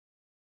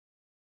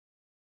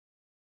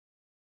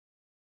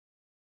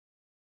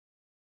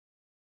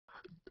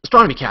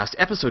Astronomy Cast,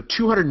 episode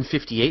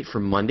 258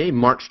 from Monday,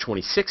 March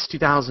 26,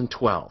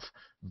 2012.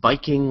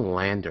 Viking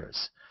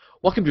Landers.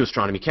 Welcome to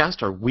Astronomy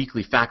Cast, our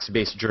weekly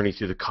facts-based journey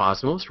through the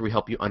cosmos, where we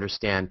help you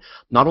understand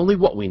not only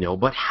what we know,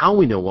 but how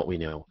we know what we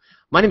know.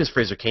 My name is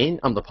Fraser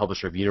Kane. I'm the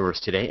publisher of Universe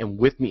Today, and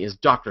with me is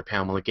Dr.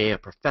 Pamela Gay, a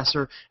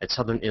professor at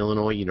Southern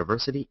Illinois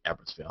University,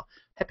 Edwardsville.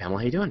 Hey, Pamela,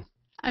 how you doing?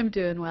 I'm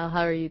doing well.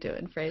 How are you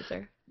doing,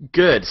 Fraser?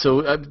 Good.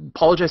 So I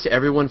apologize to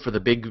everyone for the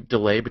big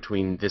delay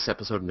between this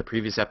episode and the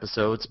previous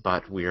episodes,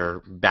 but we are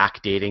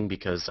backdating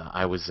because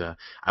I was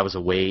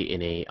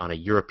away on a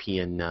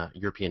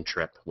European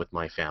trip with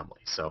my family.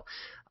 So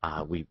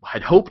we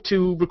had hoped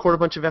to record a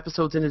bunch of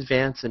episodes in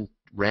advance and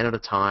ran out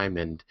of time,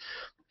 and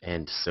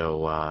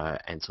so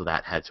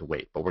that had to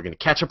wait. But we're going to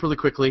catch up really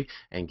quickly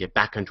and get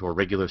back onto a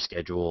regular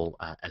schedule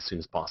as soon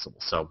as possible.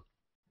 So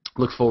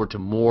look forward to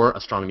more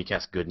Astronomy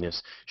Cast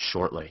goodness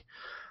shortly.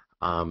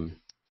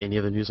 Any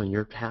other news on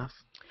your behalf?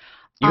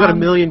 You got a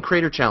million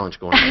crater challenge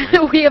going on,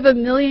 right? We have a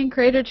million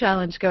crater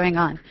challenge going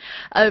on.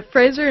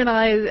 Fraser and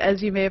I,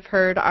 as you may have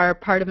heard, are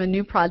part of a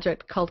new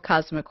project called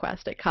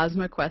CosmoQuest at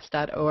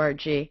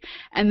cosmoquest.org.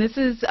 And this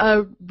is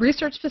a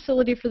research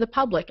facility for the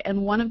public.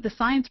 And one of the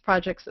science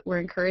projects that we're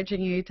encouraging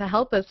you to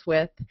help us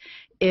with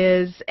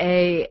is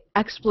a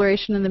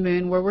exploration of the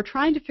moon where we're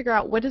trying to figure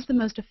out what is the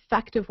most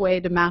effective way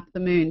to map the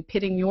moon,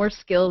 pitting your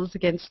skills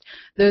against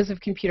those of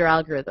computer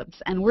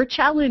algorithms. And we're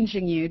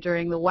challenging you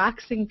during the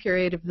waxing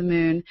period of the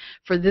moon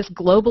for this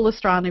Global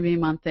Astronomy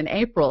Month in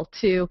April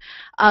to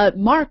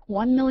mark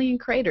 1 million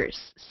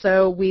craters.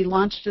 So we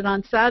launched it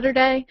on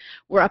Saturday.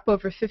 We're up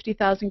over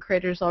 50,000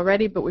 craters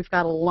already, but we've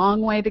got a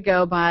long way to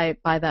go by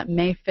that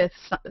May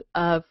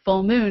 5th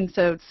full moon.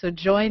 So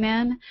join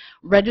in,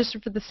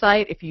 register for the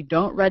site. If you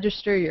don't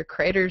register, your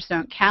craters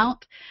don't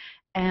count.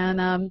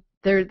 And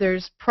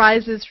there's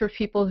prizes for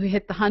people who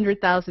hit the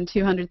 100,000,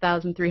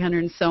 200,000, 300,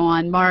 and so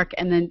on mark,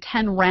 and then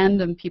 10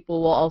 random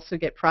people will also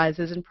get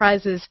prizes. And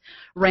prizes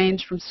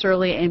range from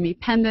Surly Amy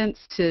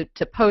pendants to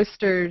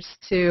posters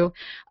to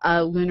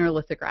lunar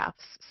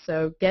lithographs.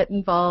 So get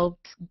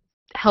involved,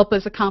 help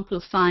us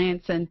accomplish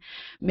science, and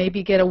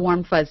maybe get a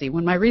warm fuzzy.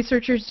 When my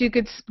researchers do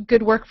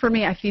good work for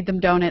me, I feed them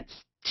donuts.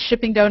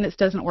 Shipping donuts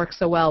doesn't work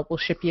so well. We'll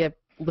ship you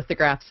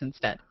lithographs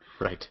instead.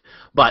 Right.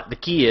 But the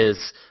key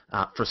is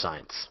for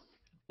science.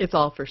 It's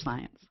all for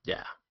science.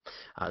 Yeah.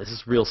 This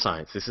is real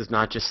science. This is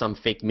not just some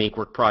fake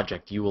make-work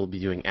project. You will be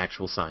doing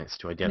actual science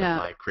to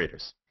identify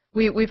craters.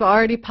 We've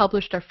already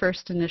published our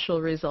first initial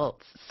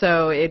results.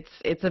 So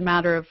it's a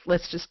matter of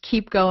let's just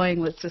keep going.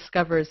 Let's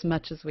discover as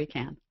much as we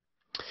can.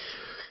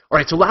 All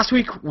right, so last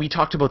week we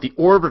talked about the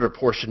orbiter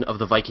portion of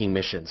the Viking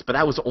missions, but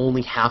that was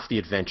only half the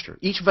adventure.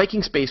 Each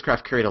Viking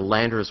spacecraft carried a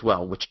lander as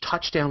well, which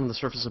touched down on the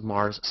surface of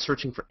Mars,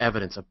 searching for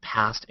evidence of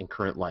past and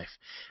current life.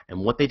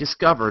 And what they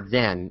discovered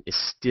then is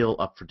still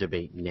up for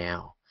debate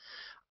now.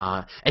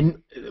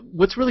 And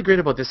what's really great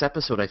about this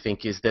episode, I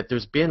think, is that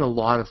there's been a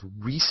lot of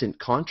recent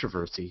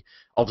controversy.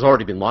 Oh, there's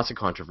already been lots of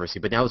controversy,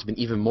 but now there's been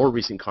even more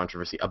recent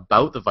controversy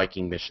about the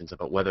Viking missions,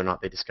 about whether or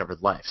not they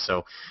discovered life.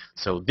 So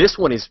this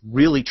one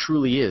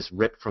truly is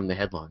ripped from the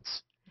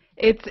headlines.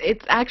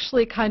 It's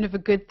actually kind of a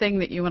good thing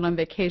that you went on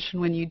vacation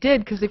when you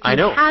did, because if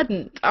you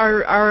hadn't,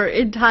 our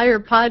entire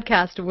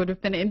podcast would have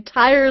been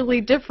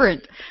entirely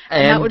different,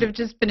 and that would have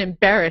just been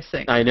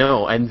embarrassing. I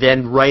know, and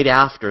then right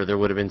after there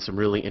would have been some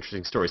really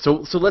interesting stories.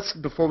 So let's,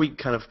 before we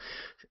kind of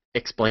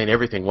explain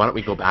everything, why don't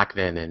we go back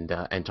then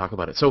and talk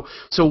about it. So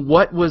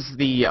what was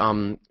the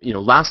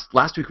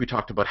last week we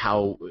talked about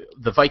how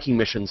the Viking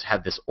missions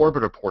had this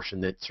orbiter portion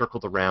that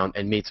circled around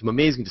and made some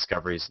amazing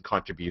discoveries and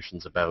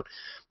contributions about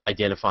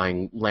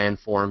identifying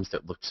landforms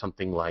that looked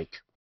something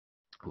like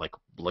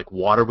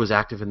water was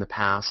active in the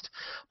past.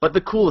 But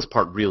the coolest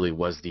part really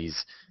was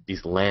these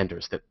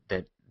landers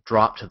that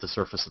dropped to the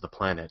surface of the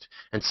planet.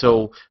 And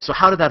so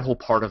how did that whole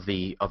part of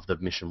the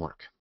mission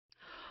work?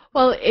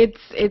 Well,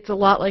 it's a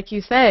lot like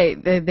you say.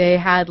 They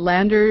had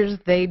landers,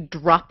 they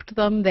dropped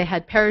them, they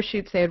had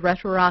parachutes, they had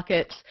retro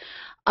rockets,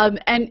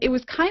 and it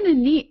was kind of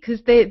neat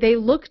because they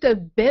looked a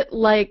bit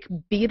like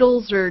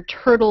beetles or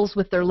turtles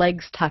with their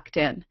legs tucked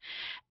in.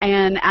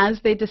 And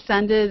as they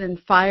descended and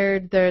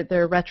fired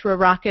their retro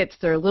rockets,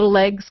 their little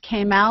legs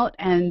came out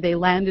and they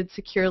landed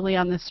securely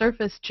on the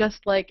surface,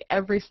 just like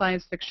every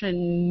science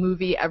fiction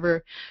movie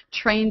ever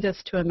trained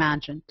us to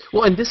imagine.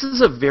 Well, and this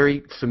is a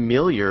very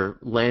familiar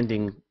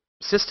landing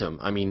system.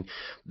 I mean,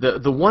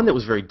 the one that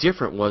was very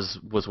different was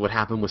what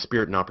happened with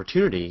Spirit and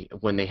Opportunity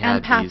when they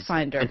had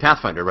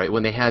Pathfinder, right?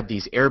 When they had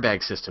these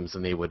airbag systems,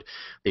 and they would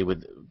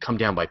come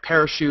down by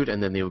parachute,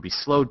 and then they would be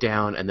slowed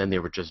down, and then they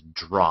were just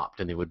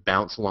dropped, and they would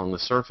bounce along the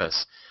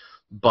surface.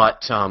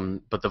 But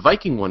the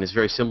Viking one is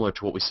very similar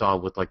to what we saw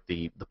with like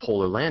the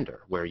polar lander,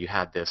 where you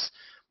had this,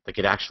 like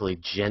it actually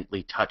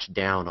gently touched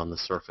down on the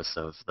surface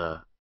of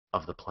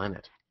the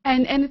planet.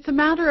 And it's a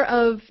matter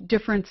of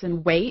difference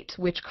in weight,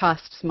 which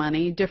costs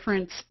money,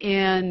 difference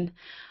in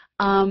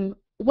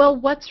well,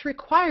 what's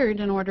required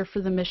in order for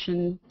the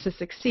mission to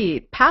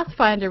succeed?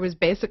 Pathfinder was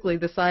basically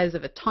the size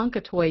of a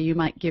Tonka toy you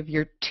might give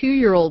your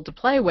 2-year-old to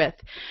play with.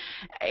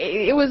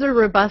 It was a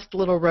robust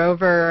little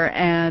rover,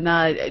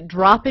 and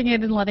dropping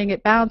it and letting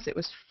it bounce, it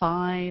was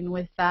fine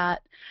with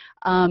that.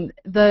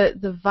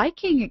 The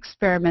Viking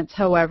experiments,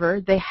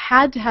 however, they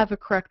had to have a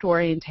correct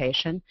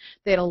orientation.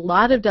 They had a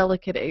lot of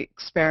delicate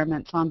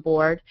experiments on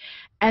board,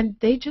 and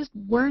they just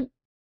weren't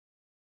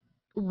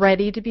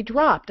ready to be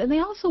dropped. And they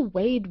also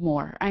weighed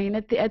more. I mean,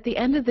 at the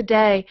end of the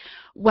day,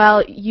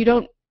 while you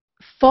don't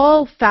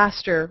fall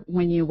faster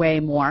when you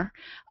weigh more,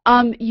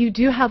 you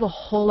do have a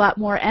whole lot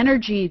more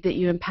energy that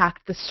you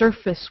impact the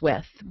surface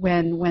with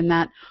when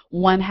that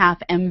 1/2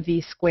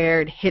 mv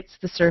squared hits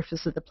the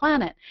surface of the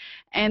planet.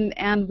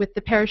 And with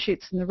the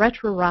parachutes and the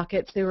retro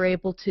rockets, they were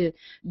able to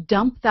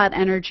dump that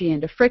energy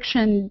into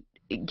friction,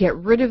 get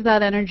rid of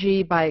that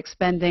energy by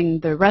expending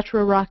the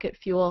retro rocket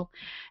fuel,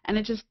 and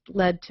it just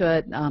led to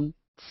a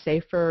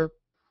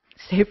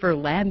safer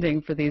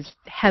landing for these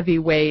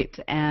heavyweight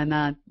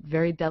and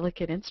very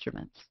delicate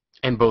instruments.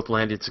 And both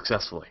landed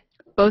successfully.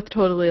 Both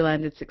totally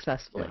landed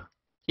successfully. Yeah.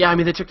 Yeah, I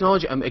mean, the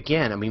technology,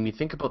 again, I mean, we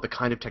think about the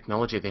kind of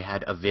technology they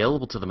had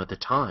available to them at the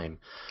time.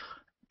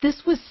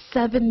 This was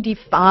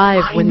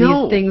 75 when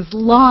know. these things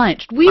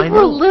launched. We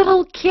were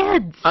little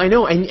kids. I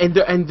know, and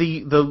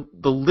the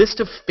list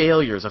of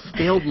failures, of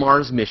failed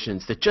Mars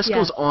missions, that just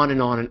goes on and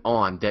on and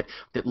on. That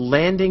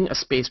landing a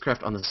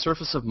spacecraft on the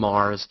surface of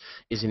Mars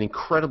is an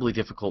incredibly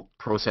difficult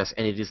process,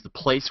 and it is the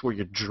place where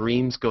your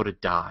dreams go to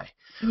die.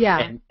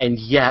 Yeah. And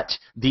yet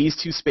these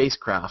two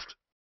spacecraft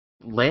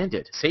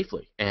landed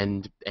safely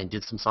and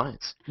did some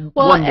science.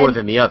 Well, one more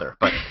than the other,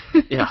 but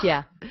yeah.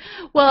 Yeah.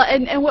 Well,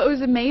 and what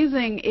was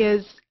amazing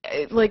is,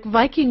 like,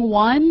 Viking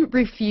 1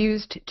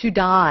 refused to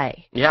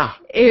die. Yeah.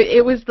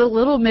 It was the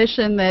little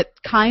mission that,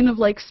 kind of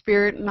like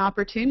Spirit and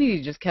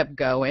Opportunity, just kept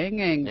going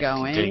and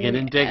going. Digging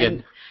and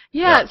digging.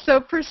 Yeah,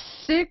 so for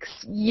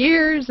 6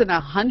 years and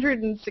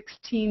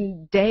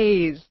 116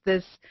 days,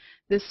 this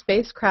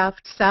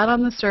spacecraft sat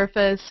on the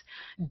surface,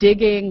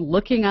 digging,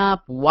 looking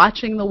up,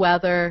 watching the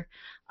weather,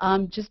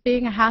 just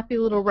being a happy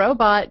little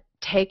robot,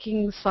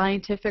 taking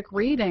scientific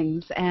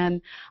readings.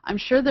 And I'm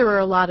sure there were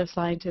a lot of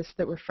scientists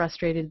that were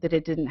frustrated that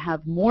it didn't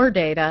have more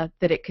data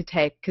that it could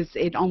take, because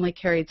it only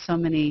carried so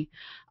many.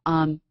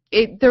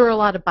 There were a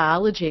lot of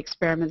biology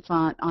experiments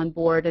on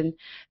board, and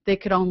they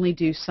could only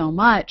do so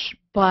much.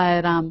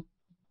 But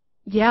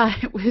yeah,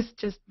 it was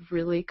just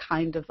really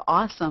kind of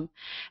awesome.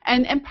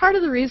 And part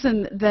of the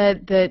reason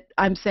that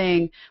I'm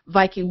saying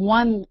Viking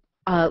 1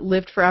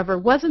 lived forever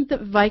wasn't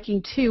that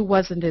Viking 2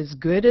 wasn't as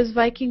good as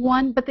Viking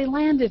 1, but they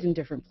landed in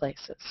different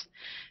places.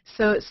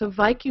 So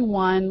Viking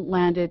 1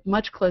 landed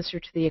much closer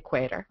to the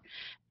equator,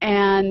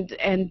 and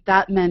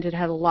that meant it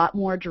had a lot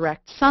more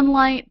direct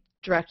sunlight.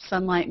 Direct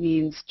sunlight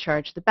means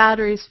charge the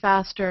batteries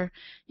faster.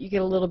 You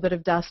get a little bit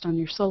of dust on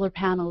your solar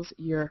panels,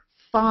 you're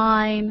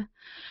fine.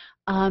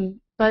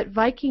 But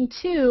Viking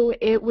 2,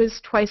 it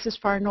was twice as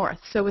far north.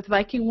 So with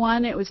Viking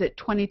 1, it was at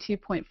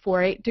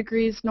 22.48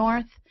 degrees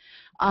north.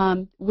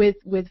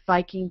 With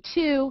Viking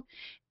 2,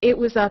 it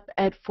was up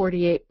at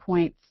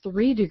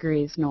 48.3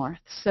 degrees north.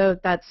 So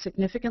that's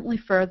significantly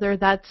further.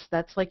 That's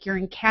like you're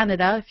in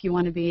Canada if you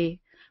want to be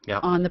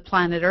on the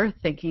planet Earth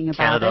thinking about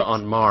Canada it.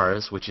 on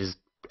Mars, which is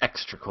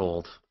extra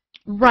cold.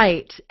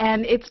 Right,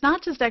 and it's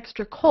not just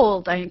extra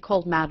cold. I mean,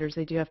 cold matters.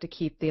 They do have to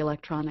keep the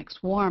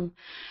electronics warm,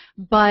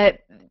 but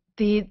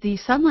the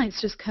sunlight's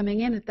just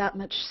coming in at that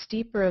much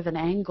steeper of an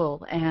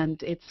angle,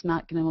 and it's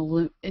not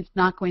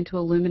going to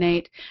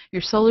illuminate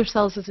your solar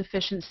cells as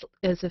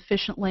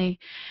efficiently,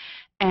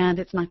 and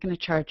it's not going to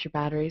charge your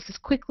batteries as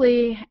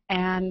quickly,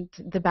 and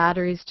the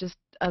batteries just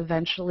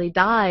eventually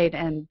died,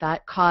 and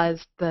that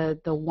caused the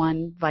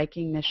one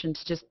Viking mission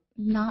to just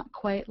not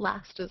quite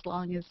last as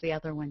long as the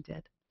other one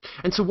did.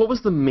 And so what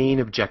was the main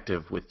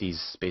objective with these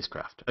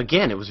spacecraft?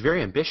 Again, it was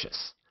very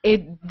ambitious.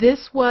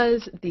 This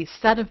was the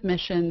set of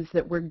missions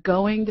that were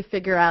going to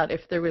figure out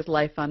if there was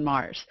life on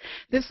Mars.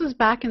 This was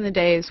back in the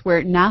days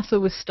where NASA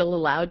was still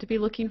allowed to be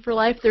looking for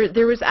life.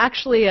 There was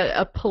actually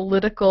a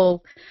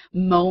political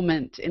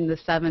moment in the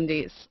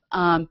 70s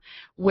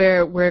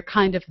where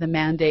kind of the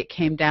mandate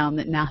came down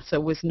that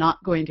NASA was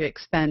not going to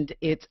expend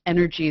its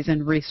energies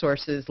and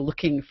resources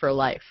looking for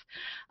life.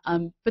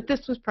 But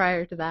this was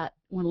prior to that,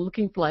 when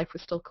looking for life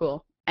was still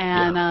cool.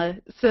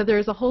 And so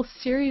there's a whole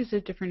series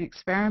of different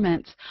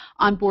experiments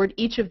on board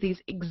each of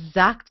these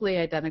exactly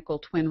identical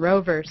twin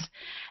rovers.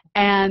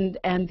 And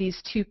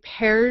these two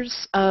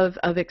pairs of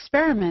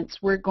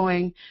experiments were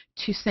going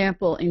to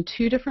sample in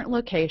 2 different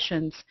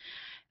locations.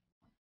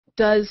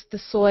 Does the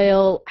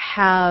soil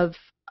have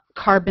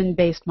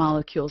carbon-based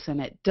molecules in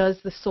it? Does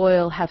the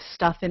soil have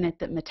stuff in it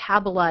that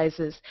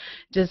metabolizes?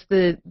 Does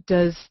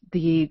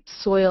the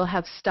soil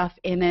have stuff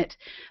in it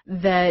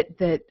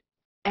that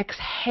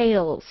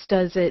exhales?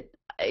 Does it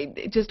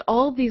just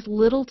all these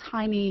little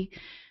tiny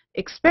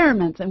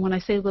experiments? And when I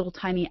say little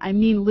tiny, I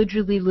mean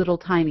literally little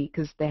tiny,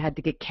 because they had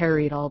to get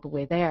carried all the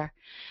way there.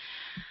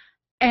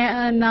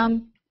 And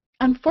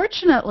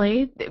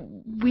Unfortunately,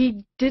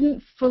 we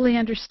didn't fully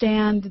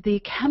understand the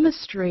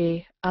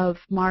chemistry of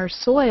Mars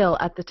soil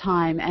at the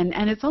time,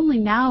 and it's only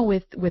now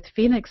with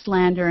Phoenix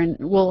Lander, and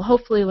we'll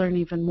hopefully learn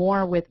even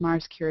more with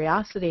Mars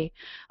Curiosity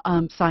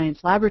Science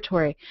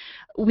Laboratory.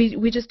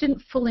 We just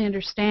didn't fully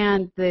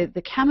understand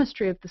the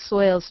chemistry of the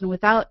soils, and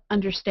without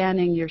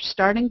understanding your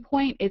starting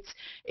point,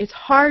 it's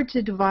hard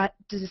to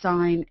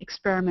design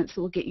experiments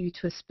that will get you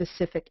to a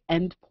specific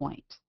end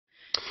point.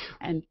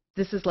 And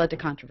this has led to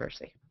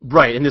controversy.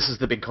 Right, and this is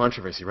the big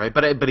controversy, right?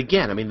 But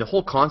again, I mean, the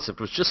whole concept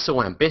was just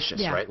so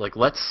ambitious, Yeah. right? Like,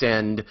 let's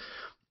send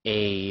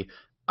a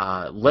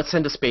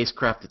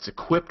spacecraft that's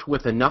equipped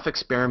with enough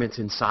experiments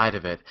inside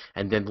of it,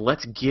 and then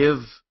let's give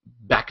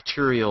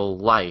bacterial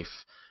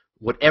life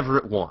whatever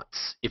it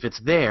wants. If it's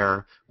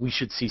there, we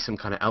should see some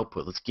kind of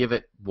output. Let's give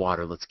it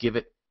water. Let's give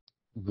it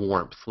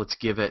warmth. Let's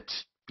give it,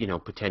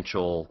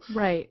 potential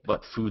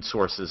food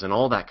sources and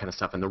all that kind of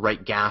stuff, and the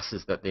right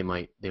gases that they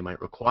might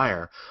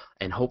require,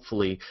 and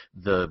hopefully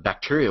the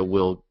bacteria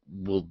will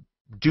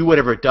do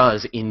whatever it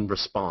does in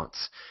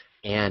response.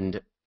 And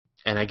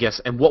I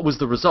guess, and what was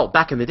the result?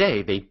 Back in the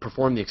day, they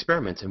performed the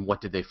experiments, and what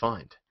did they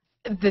find?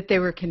 That they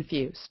were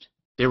confused.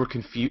 They were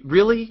confused.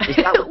 Really? Is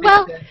that what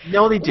well, they said?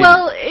 No, they didn't.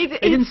 Well, they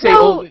didn't say,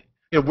 "Oh,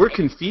 we're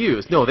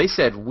confused." No, they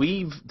said,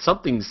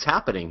 something's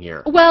happening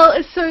here. Well,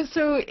 so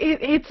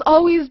it's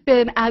always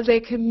been, as a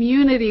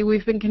community,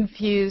 we've been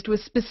confused with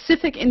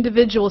specific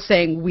individuals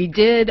saying we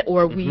did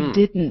or we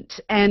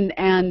didn't,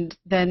 and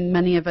then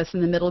many of us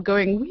in the middle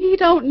going, we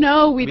don't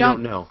know, we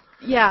don't know.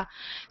 Yeah.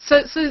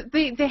 So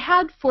they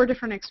had 4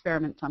 different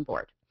experiments on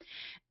board.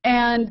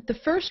 And the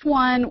first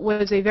one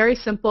was a very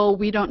simple,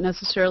 we don't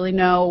necessarily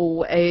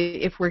know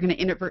if we're going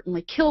to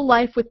inadvertently kill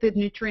life with the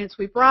nutrients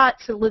we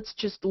brought, so let's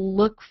just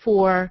look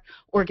for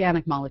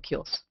organic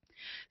molecules.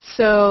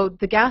 So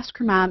the gas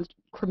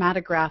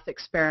chromatograph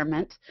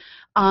experiment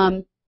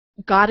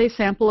got a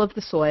sample of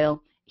the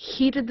soil,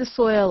 heated the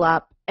soil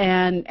up,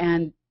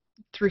 and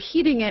through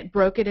heating it,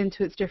 broke it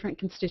into its different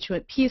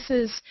constituent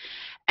pieces,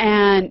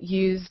 and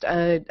used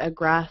a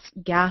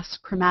gas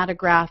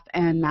chromatograph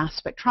and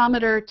mass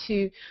spectrometer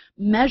to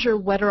measure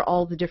what are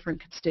all the different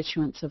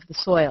constituents of the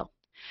soil.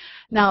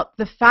 Now,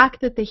 the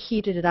fact that they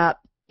heated it up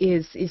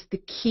is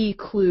the key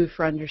clue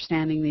for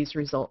understanding these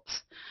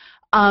results,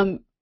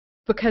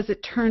 because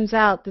it turns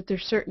out that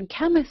there's certain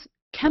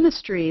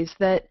chemistries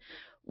that,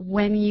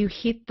 when you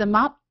heat them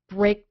up,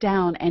 break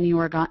down any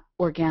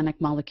organic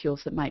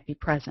molecules that might be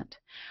present.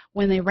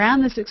 When they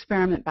ran this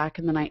experiment back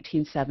in the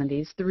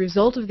 1970s, the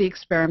result of the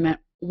experiment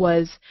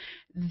was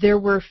there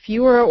were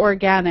fewer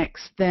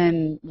organics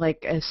than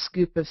like a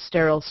scoop of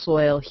sterile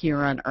soil here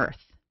on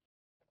Earth.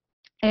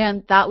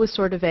 And that was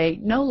sort of a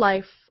no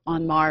life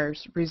on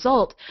Mars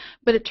result,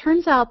 but it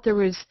turns out there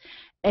was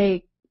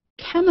a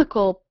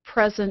chemical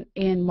present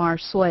in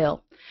Mars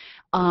soil,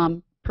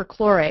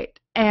 perchlorate.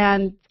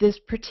 And this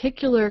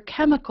particular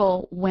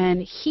chemical, when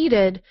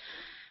heated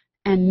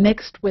and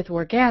mixed with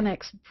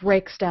organics,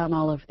 breaks down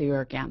all of the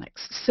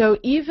organics. So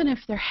even if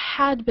there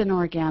had been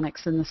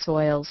organics in the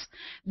soils,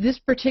 this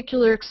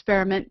particular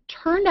experiment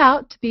turned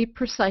out to be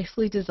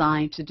precisely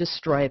designed to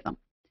destroy them.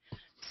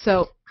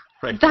 So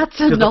that's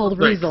a null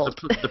result.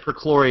 The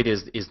perchlorate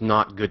is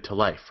not good to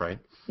life, right?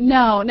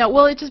 No.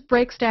 Well, it just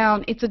breaks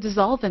down. It's a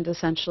dissolvent,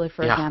 essentially,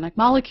 for organic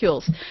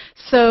molecules.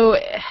 So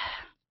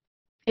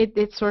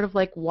it's sort of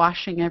like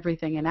washing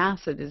everything in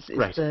acid is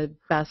the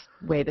best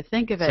way to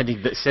think of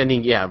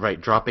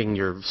it. Dropping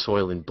your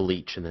soil in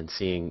bleach and then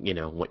seeing,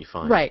 what you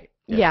find. Right.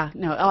 Yeah.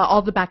 No,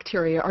 all the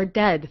bacteria are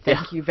dead.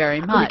 Thank you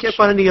very much. We can't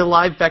find any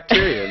alive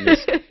bacteria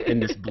in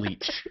this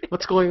bleach.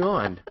 What's going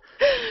on?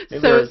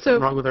 Maybe what's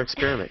wrong with our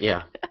experiment?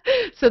 Yeah.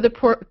 So the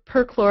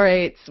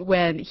perchlorates,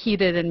 when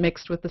heated and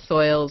mixed with the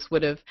soils,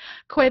 would have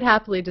quite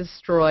happily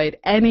destroyed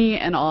any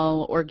and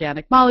all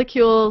organic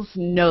molecules.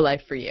 No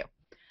life for you.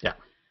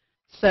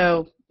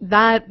 So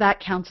that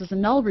counts as a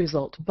null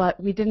result, but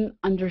we didn't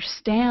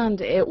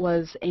understand it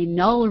was a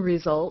null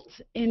result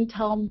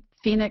until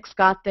Phoenix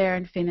got there,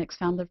 and Phoenix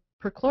found the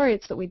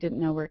perchlorates that we didn't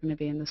know were going to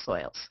be in the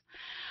soils.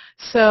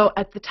 So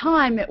at the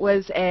time, it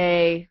was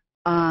there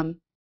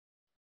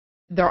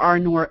are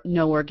no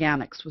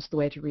organics was the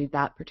way to read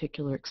that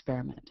particular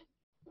experiment,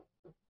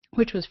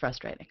 which was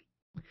frustrating.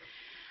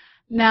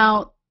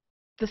 Now,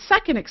 the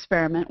second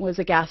experiment was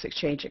a gas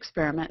exchange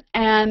experiment,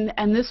 and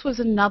this was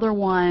another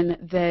one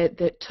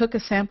that took a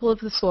sample of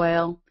the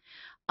soil.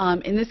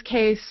 In this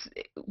case,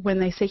 when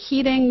they say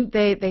heating,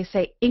 they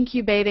say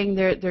incubating.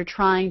 They're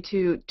trying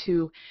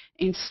to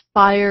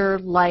inspire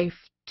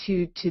life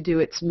to do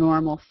its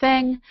normal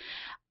thing,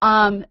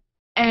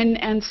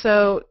 and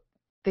so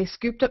they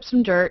scooped up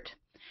some dirt.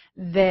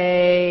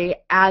 They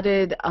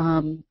added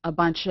a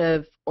bunch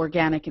of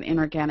organic and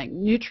inorganic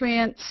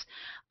nutrients,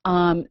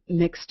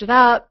 mixed it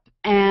up,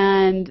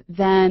 and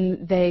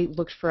then they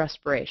looked for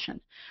respiration.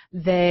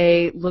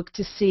 They looked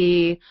to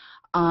see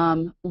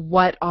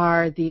what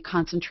are the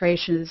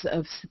concentrations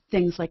of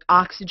things like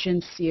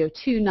oxygen,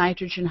 CO2,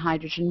 nitrogen,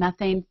 hydrogen,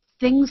 methane,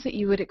 things that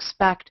you would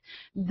expect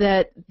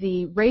that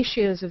the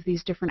ratios of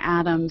these different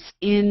atoms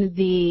in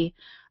the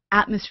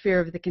atmosphere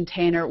of the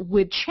container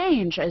would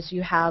change as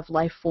you have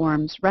life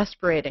forms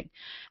respirating.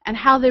 And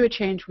how they would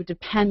change would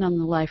depend on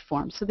the life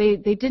form. So they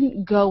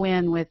didn't go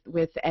in with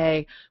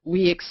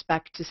we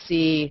expect to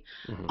see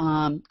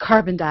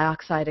carbon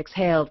dioxide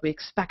exhaled, we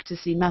expect to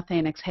see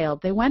methane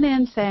exhaled. They went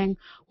in saying,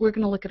 we're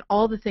going to look at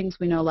all the things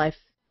we know life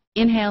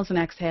inhales and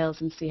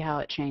exhales and see how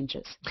it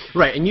changes.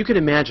 Right, and you can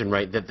imagine,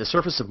 right, that the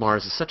surface of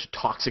Mars is such a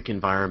toxic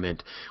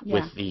environment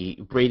with the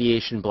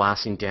radiation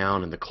blasting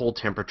down and the cold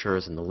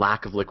temperatures and the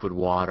lack of liquid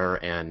water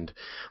and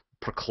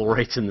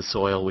perchlorates in the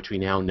soil, which we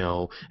now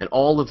know, and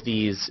all of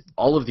these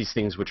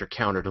things which are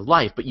counter to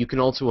life. But you can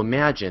also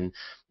imagine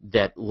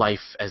that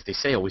life, as they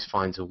say, always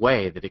finds a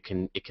way, that it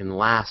can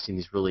last in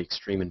these really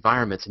extreme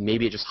environments, and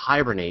maybe it just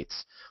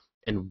hibernates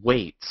and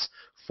waits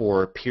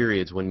for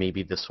periods when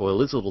maybe the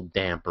soil is a little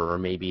damper, or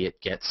maybe it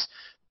gets,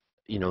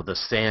 the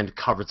sand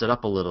covers it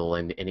up a little,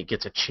 and it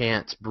gets a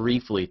chance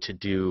briefly to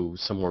do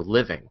some more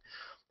living.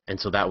 And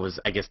so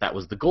I guess that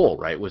was the goal,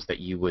 right? Was that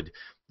you would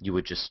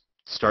just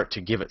start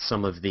to give it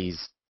some of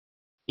these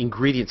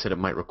ingredients that it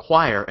might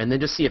require, and then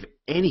just see if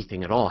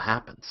anything at all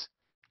happens.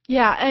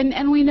 Yeah,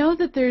 and we know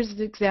that there's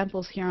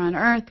examples here on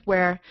Earth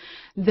where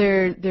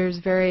there's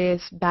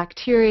various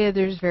bacteria,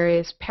 there's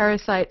various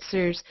parasites,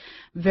 there's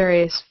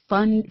various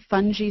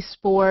fungi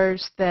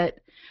spores that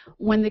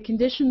when the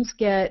conditions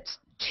get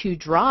too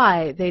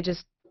dry, they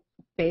just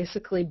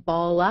basically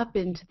ball up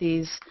into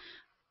these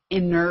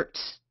inert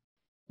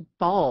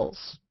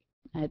balls.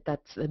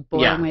 That's a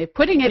boring way of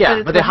putting it.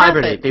 Yeah, but they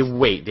hibernate.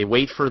 Happens. They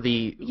wait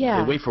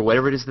for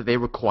whatever it is that they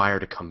require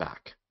to come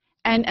back.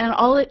 And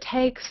all it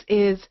takes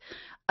is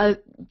a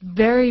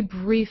very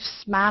brief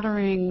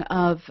smattering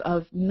of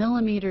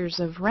millimeters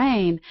of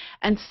rain,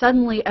 and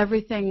suddenly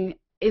everything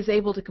is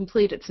able to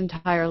complete its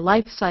entire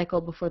life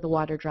cycle before the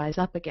water dries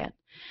up again.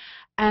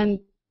 And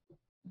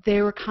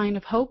they were kind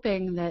of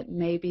hoping that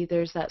maybe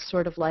there's that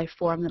sort of life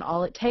form that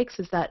all it takes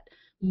is that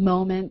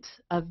moment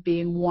of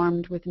being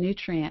warmed with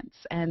nutrients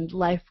and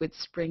life would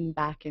spring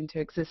back into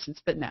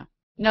existence. But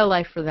no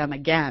life for them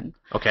again.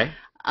 Okay.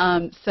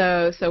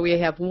 So we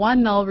have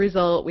one null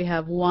result, we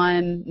have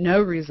one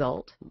no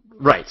result.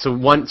 Right. So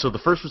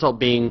the first result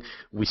being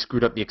we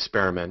screwed up the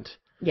experiment.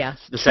 Yes.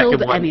 The second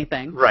one,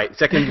 anything. Right.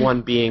 Second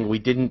one being we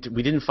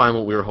didn't find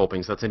what we were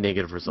hoping. So that's a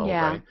negative result,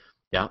 right?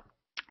 Yeah.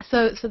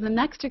 So the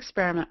next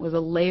experiment was a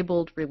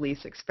labeled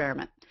release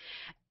experiment,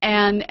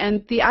 and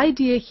the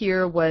idea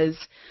here was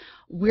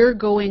we're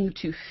going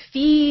to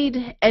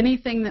feed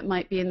anything that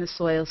might be in the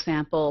soil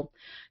sample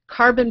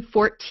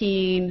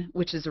carbon-14,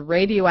 which is a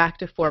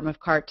radioactive form of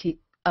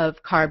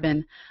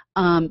carbon,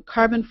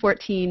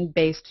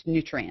 carbon-14-based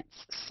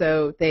nutrients.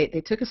 So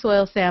they took a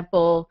soil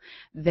sample,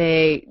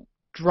 they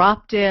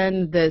dropped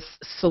in this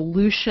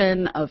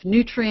solution of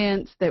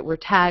nutrients that were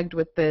tagged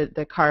with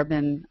the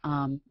carbon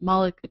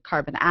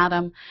carbon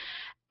atom,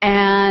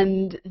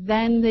 and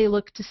then they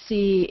looked to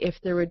see if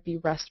there would be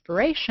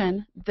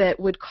respiration that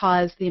would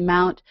cause the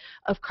amount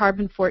of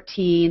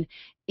carbon-14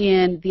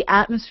 in the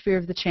atmosphere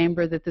of the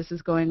chamber that this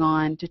is going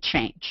on to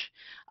change.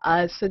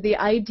 So the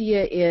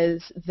idea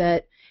is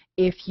that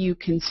if you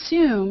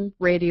consume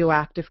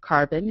radioactive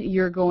carbon,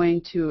 you're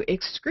going to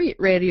excrete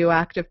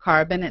radioactive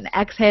carbon and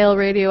exhale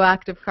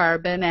radioactive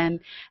carbon,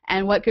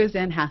 and what goes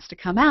in has to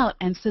come out.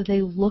 And so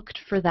they looked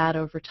for that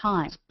over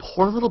time.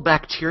 Poor little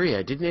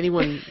bacteria. Didn't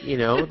anyone,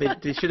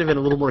 they should have been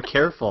a little more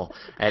careful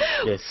at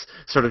this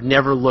sort of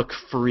never look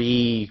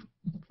free,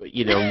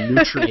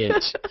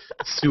 nutrient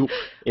soup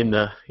in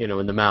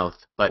the mouth.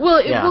 But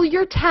well,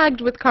 you're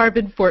tagged with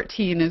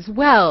carbon-14 as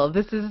well.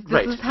 This is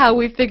how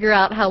we figure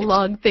out how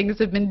long things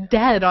have been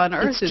dead on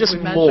Earth. It's just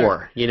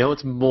more,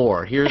 it's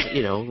more. Here's,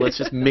 let's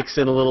just mix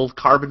in a little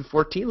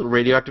carbon-14, a little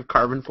radioactive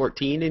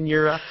carbon-14 in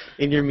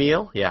your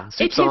meal. Yeah, it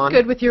tastes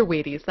good with your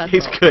Wheaties.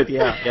 It's good.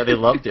 Yeah, they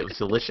loved it. It was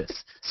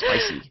delicious,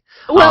 spicy.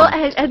 Well,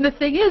 and the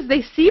thing is,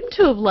 they seem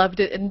to have loved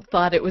it and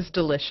thought it was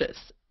delicious.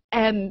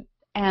 And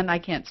I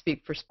can't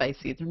speak for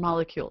spicy, they're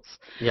molecules.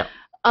 Yeah.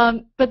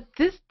 But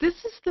this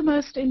is the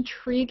most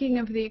intriguing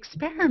of the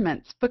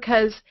experiments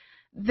because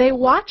they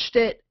watched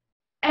it,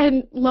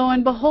 and lo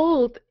and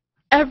behold,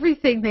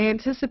 everything they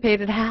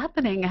anticipated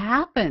happening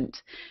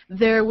happened.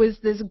 There was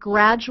this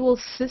gradual,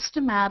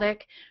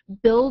 systematic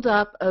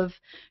buildup of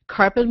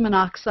carbon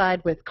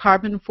monoxide with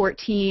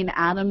carbon-14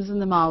 atoms in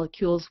the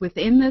molecules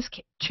within this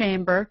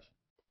chamber,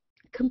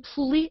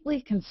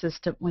 completely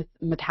consistent with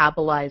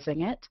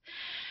metabolizing it.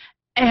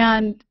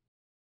 And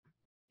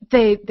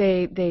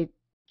they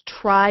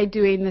tried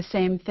doing the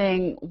same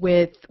thing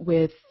with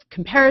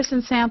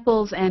comparison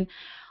samples, and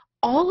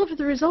all of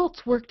the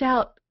results worked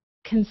out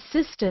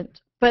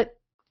consistent. But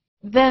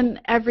then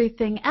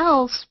everything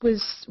else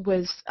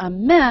was a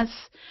miss,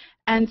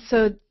 and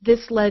so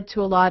this led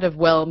to a lot of,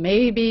 well,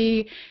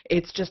 maybe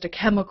it's just a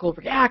chemical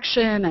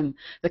reaction, and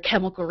the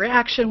chemical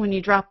reaction when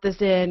you drop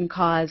this in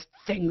caused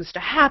things to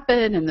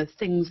happen, and the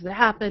things that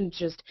happened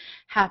just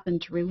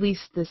happened to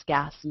release this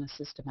gas in a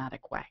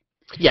systematic way.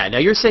 Yeah, now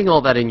you're saying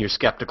all that in your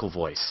skeptical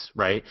voice,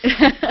 right?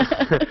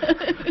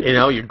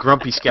 Your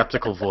grumpy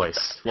skeptical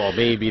voice. Well,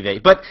 maybe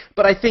but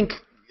I think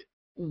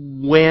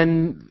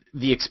when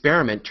the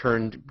experiment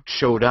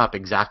showed up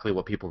exactly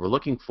what people were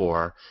looking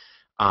for,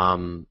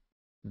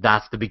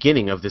 that's the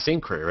beginning of this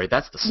inquiry, right?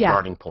 That's the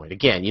starting point.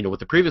 Again, with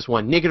the previous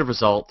one, negative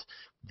result,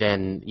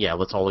 then yeah,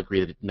 let's all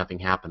agree that nothing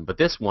happened. But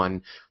this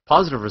one,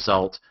 positive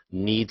result,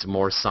 needs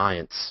more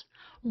science.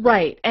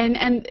 Right,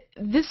 and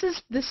this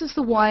is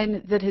the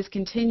one that has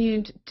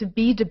continued to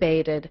be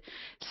debated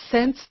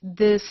since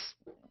this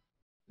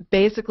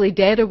basically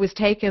data was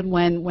taken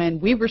when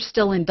we were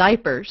still in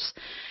diapers,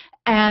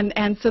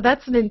 and so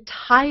that's an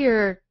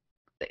entire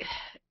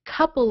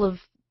couple of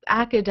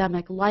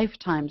academic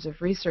lifetimes of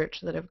research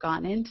that have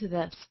gone into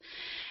this,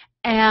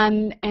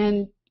 and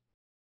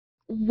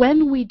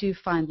when we do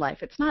find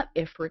life, it's not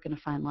if we're going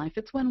to find life,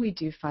 it's when we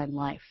do find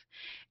life.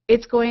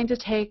 It's going to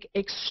take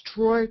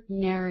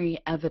extraordinary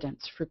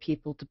evidence for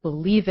people to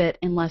believe it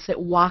unless it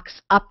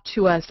walks up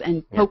to us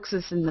and pokes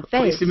us in the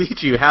face. Nice to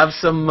meet you. Have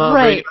some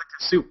radioactive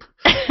soup.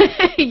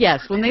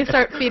 Yes, when they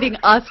start feeding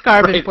us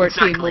carbon-14, right,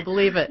 exactly. We'll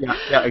believe it.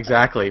 Yeah,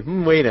 exactly.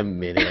 Wait a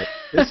minute.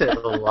 This has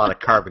a lot of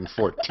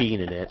carbon-14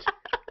 in it.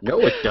 No,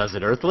 it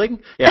doesn't, Earthling.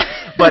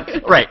 Yeah, but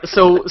right.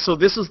 So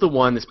this is the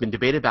one that's been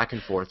debated back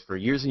and forth for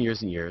years and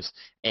years and years,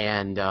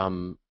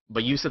 and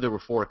but you said there were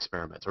 4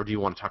 experiments, or do you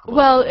want to talk about?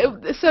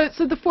 Well,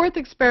 so the 4th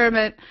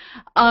experiment,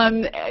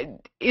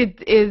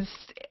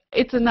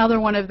 it's another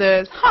one of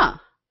those.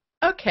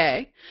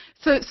 Okay.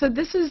 So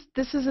this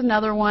is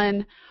another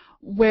one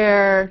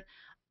where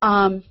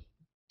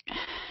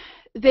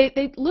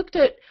they looked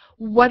at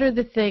what are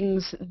the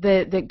things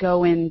that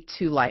go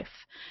into life.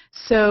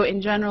 So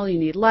in general, you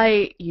need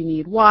light, you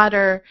need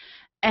water,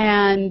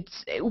 and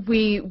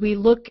we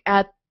look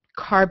at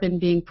carbon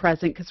being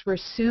present because we're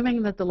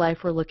assuming that the life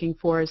we're looking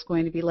for is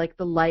going to be like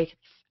the life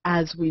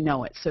as we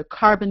know it. So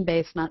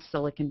carbon-based, not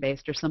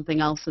silicon-based, or something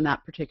else in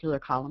that particular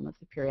column of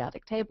the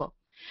periodic table.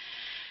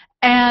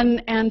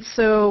 And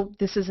so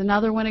this is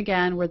another one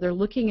again where they're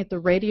looking at the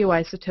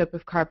radioisotope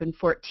of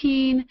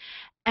carbon-14,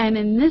 and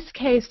in this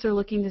case they're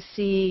looking to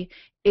see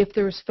if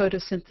there's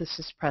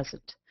photosynthesis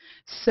present.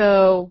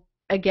 So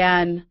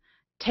again,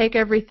 take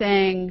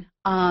everything,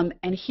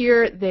 and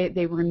here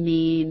they were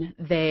mean.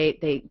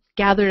 They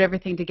gathered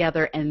everything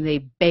together and they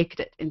baked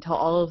it until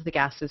all of the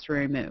gases were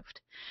removed.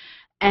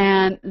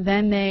 And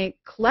then they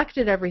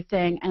collected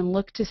everything and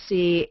looked to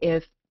see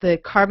if the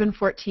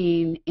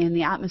carbon-14 in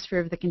the atmosphere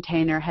of the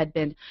container had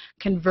been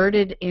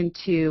converted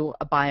into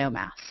a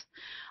biomass.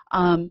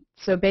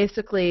 So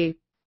basically,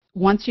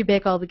 once you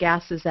bake all the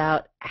gases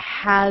out,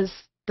 has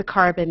the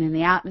carbon in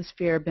the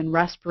atmosphere been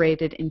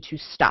respirated into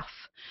stuff?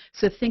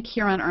 So think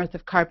here on Earth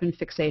of carbon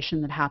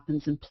fixation that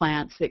happens in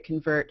plants that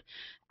convert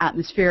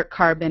atmospheric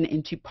carbon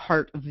into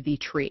part of the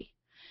tree.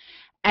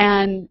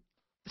 And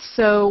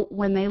so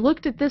when they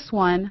looked at this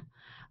one,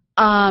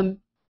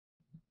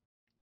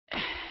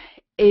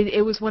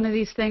 it was one of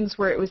these things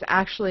where it was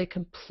actually a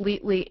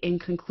completely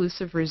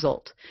inconclusive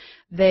result.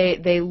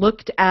 They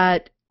looked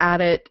at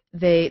it,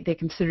 they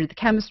considered the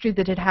chemistry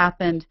that had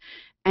happened,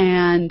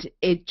 and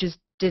it just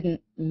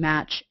didn't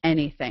match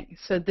anything.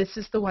 So this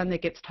is the one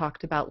that gets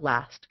talked about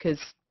last, because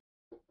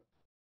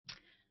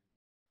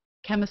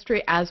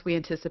chemistry, as we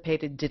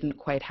anticipated, didn't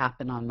quite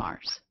happen on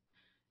Mars.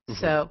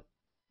 So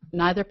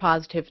neither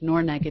positive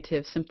nor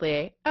negative,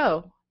 simply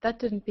that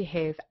didn't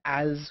behave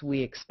as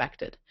we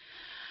expected.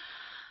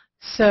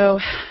 So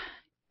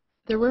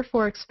there were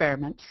 4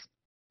 experiments.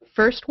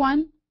 First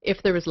one,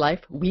 if there was life,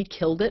 we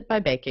killed it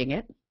by baking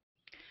it.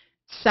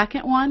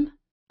 Second one,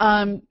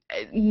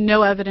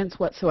 no evidence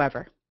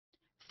whatsoever.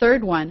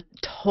 Third one,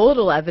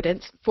 total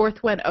evidence.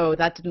 Fourth one,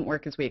 that didn't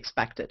work as we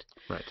expected.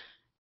 Right.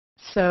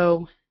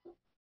 So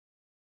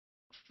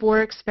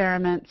 4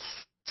 experiments,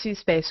 2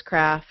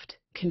 spacecraft,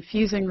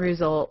 confusing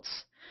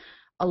results,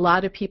 a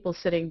lot of people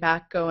sitting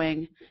back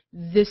going,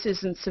 this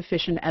isn't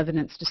sufficient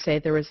evidence to say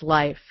there is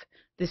life.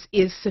 This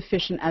is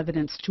sufficient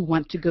evidence to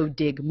want to go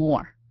dig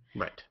more.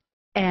 Right.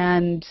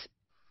 And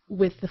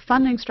with the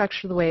funding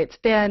structure the way it's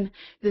been,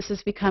 this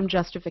has become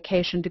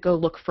justification to go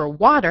look for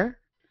water.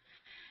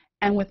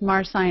 And with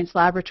Mars Science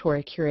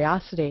Laboratory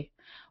Curiosity,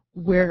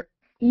 we're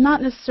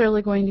not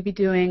necessarily going to be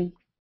doing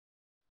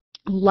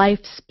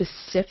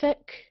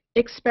life-specific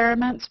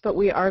experiments, but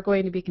we are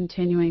going to be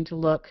continuing to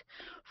look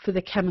for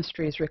the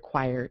chemistries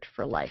required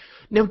for life.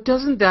 Now,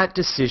 doesn't that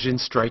decision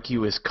strike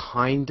you as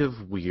kind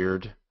of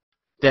weird?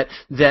 That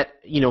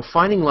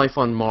finding life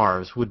on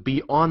Mars would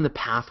be on the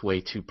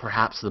pathway to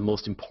perhaps the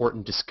most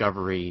important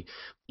discovery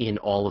in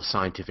all of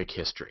scientific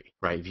history,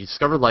 right? If you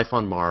discover life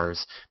on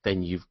Mars,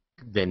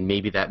 then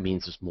maybe that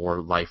means there's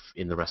more life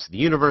in the rest of the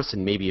universe,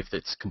 and maybe if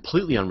it's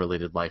completely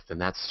unrelated life, then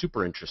that's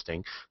super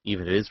interesting.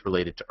 Even if it is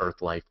related to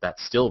Earth life,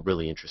 that's still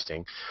really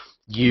interesting.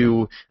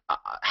 You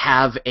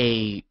have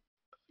and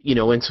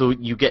so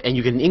you get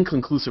an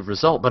inconclusive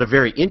result, but a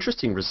very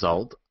interesting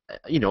result.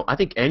 I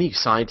think any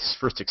scientist's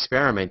first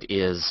experiment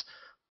is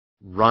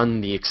run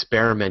the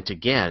experiment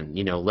again.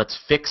 Let's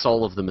fix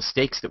all of the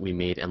mistakes that we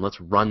made and let's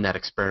run that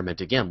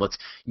experiment again. Let's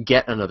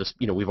get another,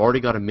 we've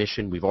already got a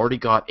mission. We've already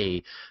got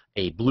a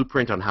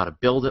blueprint on how to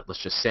build it.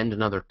 Let's just send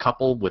another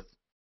couple with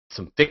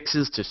some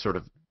fixes to sort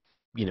of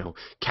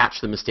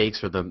catch the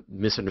mistakes or the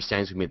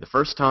misunderstandings we made the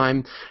first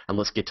time, and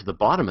let's get to the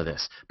bottom of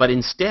this. But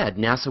instead,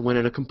 NASA went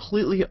in a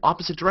completely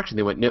opposite direction.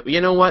 They went, no,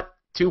 you know what?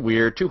 Too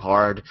weird, too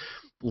hard.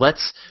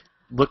 Let's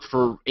look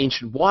for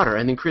ancient water,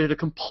 and then created a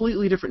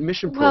completely different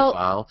mission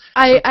profile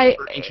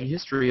for ancient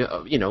history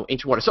of,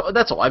 ancient water. So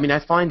that's all. I mean, I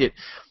find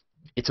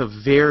it's a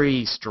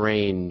very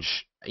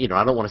strange, I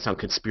don't want to sound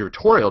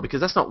conspiratorial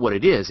because that's not what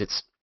it is.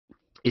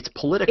 It's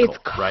political,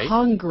 right? It's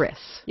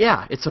Congress.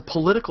 Yeah, it's a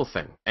political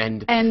thing.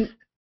 And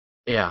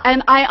yeah.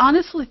 And I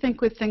honestly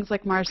think with things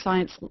like Mars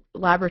Science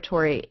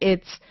Laboratory,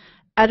 it's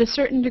at a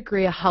certain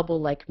degree a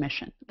Hubble-like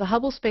mission. The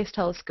Hubble Space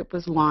Telescope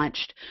was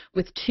launched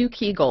with two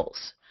key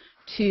goals: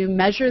 to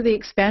measure the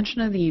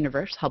expansion of the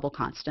universe, Hubble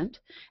constant,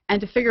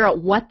 and to figure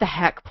out what the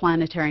heck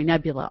planetary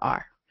nebula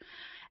are.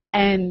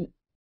 And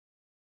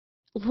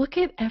look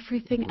at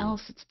everything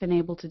else it's been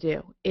able to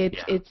do.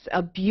 It's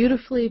a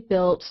beautifully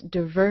built,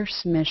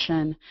 diverse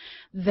mission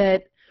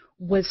that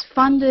was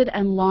funded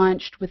and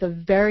launched with a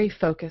very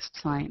focused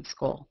science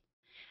goal.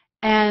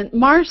 And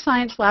Mars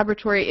Science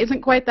Laboratory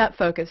isn't quite that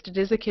focused. It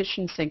is a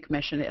kitchen sink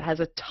mission. It has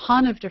a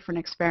ton of different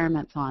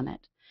experiments on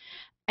it.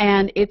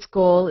 And its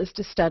goal is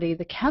to study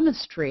the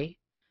chemistry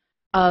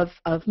of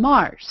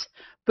Mars,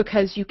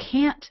 because you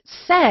can't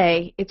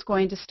say it's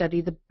going to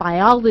study the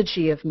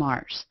biology of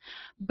Mars,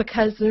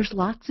 because there's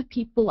lots of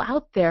people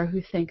out there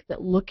who think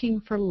that looking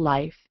for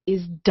life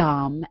is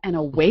dumb and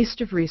a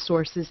waste of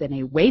resources and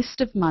a waste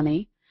of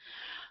money.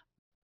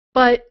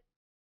 But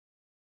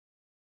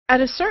at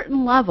a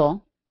certain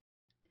level,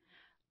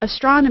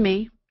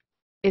 astronomy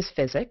is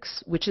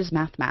physics, which is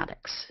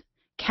mathematics.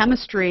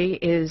 Chemistry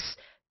is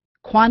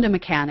quantum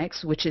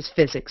mechanics, which is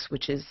physics,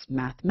 which is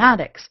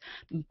mathematics.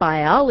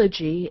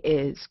 Biology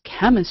is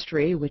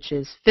chemistry, which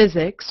is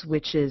physics,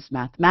 which is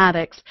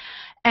mathematics.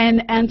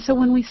 And so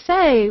when we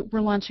say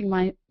we're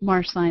launching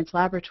Mars Science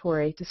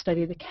Laboratory to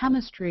study the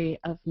chemistry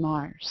of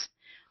Mars,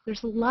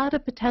 there's a lot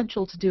of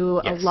potential to do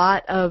a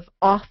lot of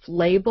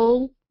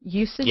off-label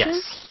usages.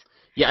 Yes.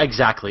 Yeah,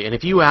 exactly. And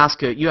if you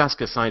ask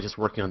a scientist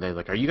working on that,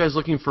 like, are you guys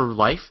looking for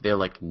life? They're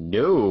like,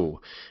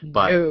 no.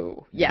 But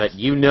no. Yes.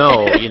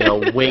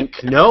 But wink,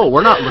 no,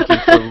 we're not looking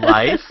for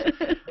life.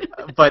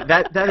 But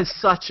that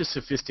is such a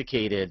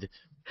sophisticated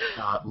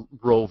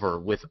rover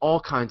with all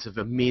kinds of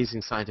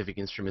amazing scientific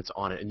instruments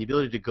on it, and the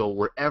ability to go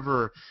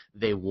wherever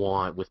they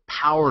want with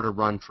power to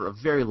run for a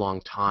very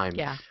long time.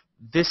 Yeah.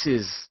 This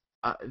is,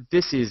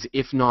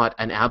 if not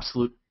an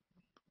absolute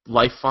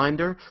life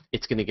finder,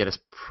 it's going to get us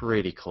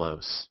pretty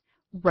close.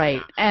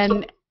 Right.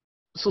 And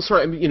so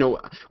sorry, I mean,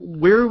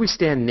 where we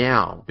stand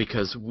now,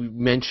 because we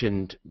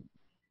mentioned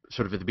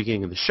sort of at the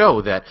beginning of the show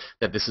that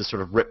this is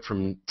sort of ripped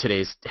from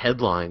today's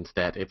headlines,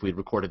 that if we'd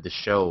recorded this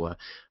show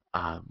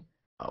a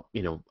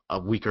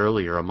week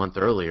earlier, a month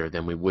earlier,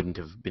 then we wouldn't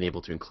have been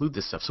able to include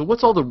this stuff. So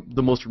what's all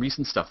the most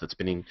recent stuff that's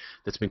been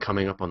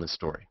coming up on this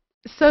story?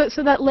 So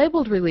that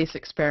labeled release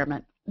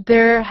experiment,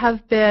 there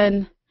have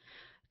been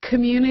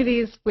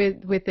communities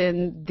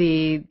within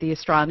the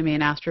astronomy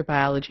and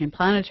astrobiology and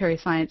planetary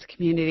science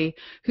community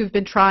who've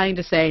been trying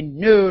to say,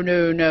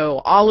 no,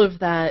 all of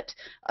that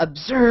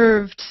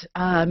observed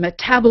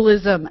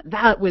metabolism,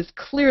 that was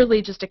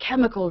clearly just a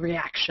chemical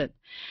reaction.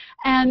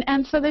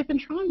 And so they've been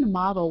trying to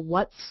model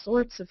what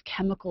sorts of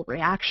chemical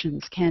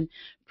reactions can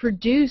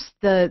produce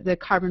the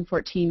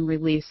carbon-14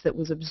 release that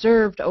was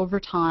observed over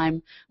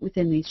time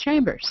within these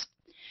chambers.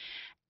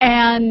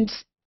 And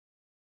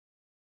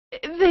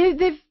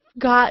they've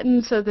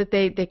gotten so that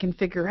they can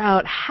figure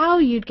out how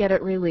you'd get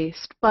it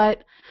released.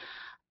 But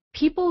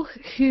people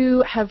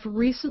who have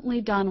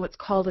recently done what's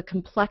called a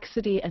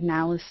complexity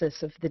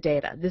analysis of the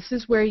data, this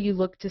is where you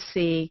look to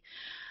see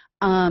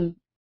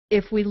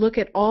if we look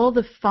at all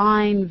the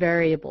fine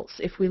variables,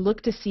 if we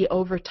look to see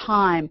over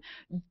time,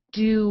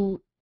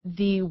 do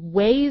the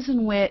ways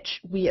in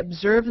which we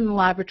observe in the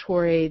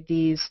laboratory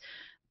these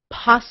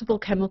possible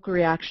chemical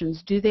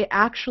reactions, do they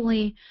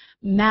actually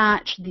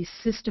match the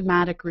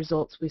systematic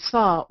results we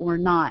saw or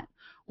not?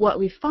 What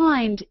we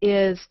find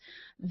is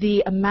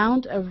the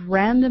amount of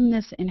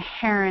randomness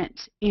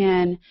inherent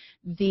in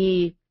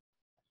the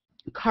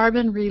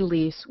carbon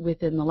release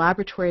within the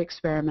laboratory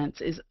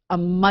experiments is a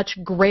much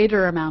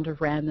greater amount of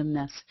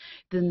randomness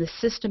than the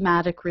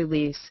systematic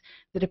release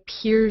that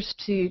appears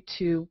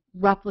to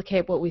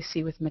replicate what we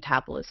see with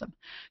metabolism.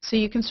 So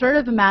you can sort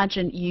of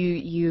imagine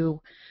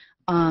you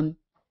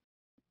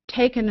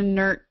take an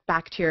inert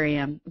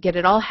bacterium, get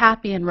it all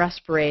happy and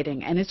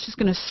respirating, and it's just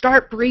going to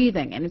start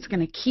breathing, and it's going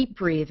to keep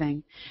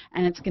breathing,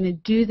 and it's going to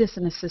do this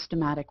in a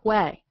systematic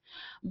way.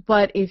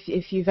 But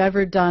if you've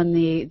ever done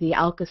the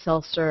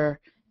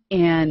Alka-Seltzer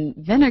and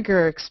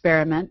vinegar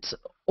experiment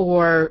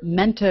or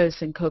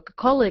Mentos and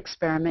Coca-Cola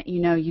experiment,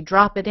 you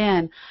drop it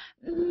in,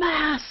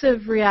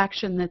 massive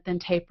reaction that then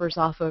tapers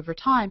off over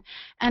time,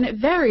 and it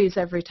varies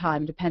every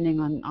time depending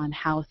on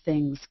how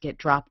things get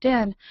dropped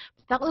in.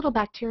 That little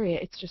bacteria,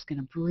 it's just going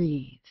to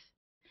breathe.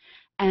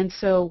 And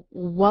so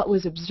what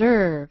was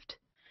observed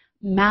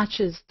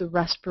matches the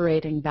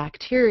respirating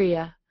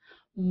bacteria,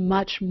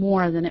 much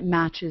more than it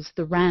matches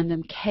the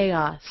random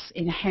chaos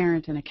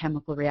inherent in a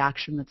chemical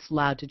reaction that's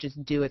allowed to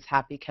just do its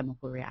happy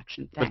chemical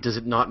reaction thing. But does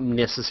it not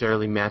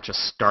necessarily match a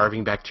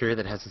starving bacteria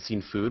that hasn't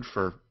seen food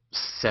for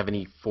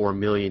 74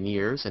 million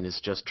years and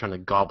is just trying to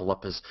gobble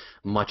up as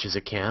much as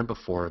it can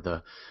before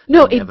the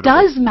No, inevitable... it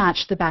does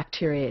match the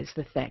bacteria is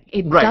the thing.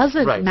 It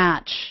doesn't right.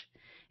 match.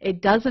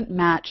 It doesn't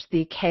match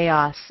the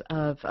chaos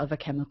of a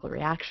chemical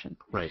reaction.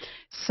 Right.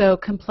 So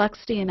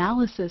complexity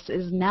analysis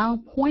is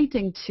now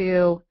pointing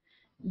to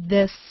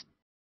this,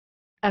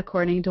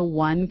 according to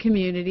one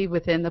community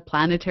within the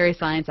planetary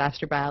science,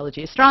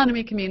 astrobiology,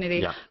 astronomy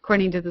community,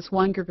 according to this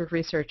one group of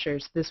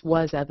researchers, this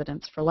was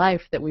evidence for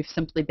life that we've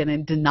simply been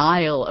in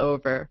denial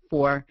over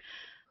for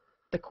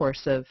the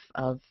course of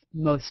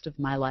most of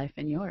my life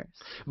and yours.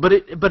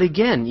 But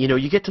again, you know,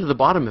 you get to the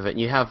bottom of it and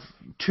you have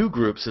two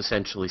groups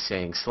essentially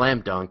saying slam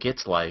dunk,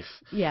 it's life.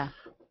 Yeah.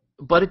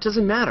 But it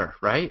doesn't matter,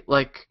 right?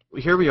 Like,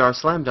 here we are,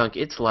 slam dunk,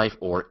 it's life,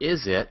 or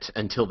is it,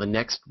 until the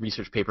next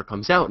research paper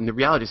comes out. And the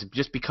reality is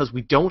just because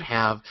we don't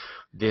have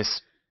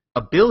this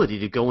ability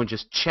to go and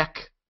just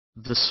check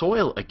the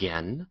soil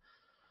again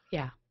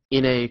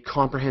in a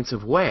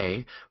comprehensive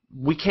way,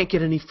 we can't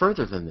get any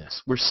further than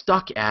this. We're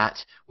stuck at,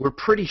 we're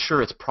pretty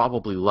sure it's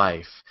probably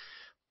life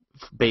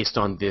based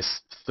on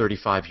this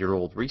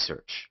 35-year-old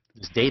research.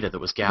 This data that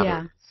was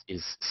gathered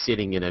is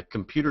sitting in a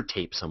computer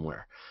tape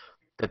somewhere.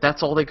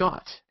 That's all they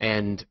got,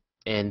 and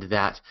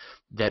that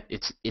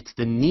it's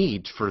the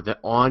need for the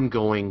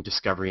ongoing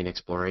discovery and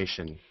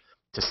exploration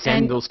to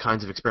send those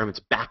kinds of experiments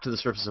back to the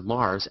surface of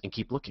Mars and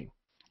keep looking.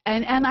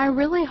 And I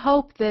really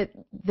hope that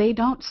they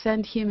don't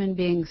send human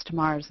beings to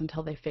Mars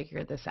until they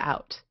figure this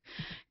out.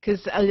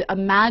 Because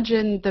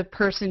imagine the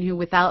person who,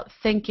 without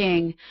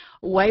thinking,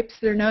 wipes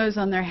their nose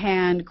on their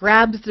hand,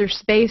 grabs their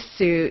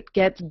spacesuit,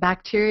 gets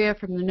bacteria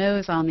from the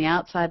nose on the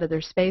outside of their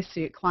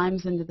spacesuit,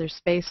 climbs into their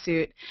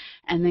spacesuit,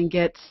 and then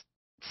gets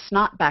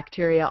snot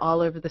bacteria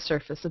all over the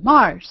surface of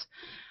Mars.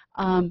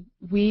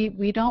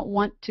 We don't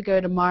want to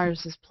go to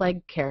Mars as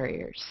plague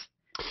carriers.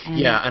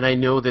 And I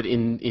know that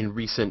in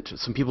recent,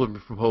 some people have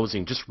been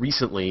proposing just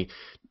recently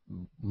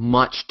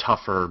much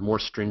tougher, more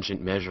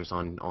stringent measures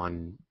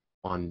on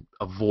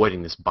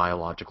avoiding this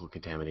biological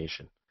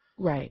contamination.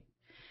 Right.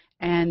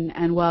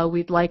 And while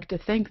we'd like to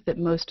think that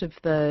most of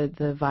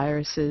the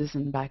viruses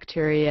and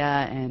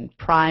bacteria and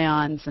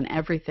prions and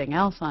everything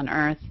else on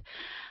Earth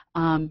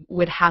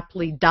would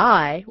happily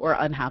die, or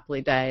unhappily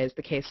die, as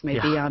the case may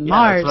be on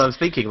Mars. That's what I was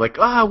thinking. Like,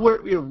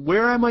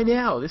 where am I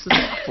now? This is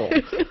awful.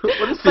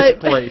 What is this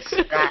place?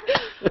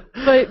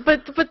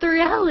 but the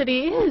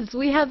reality is,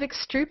 we have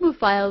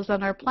extremophiles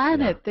on our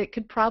planet that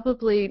could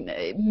probably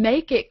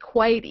make it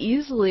quite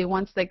easily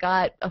once they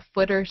got a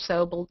foot or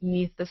so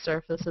beneath the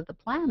surface of the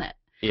planet.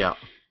 Yeah.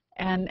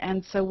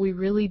 And so we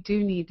really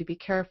do need to be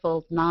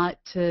careful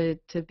not to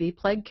be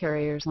plague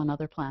carriers on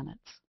other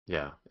planets.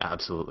 Yeah,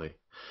 absolutely.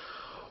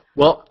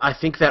 Well, I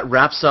think that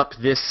wraps up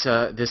this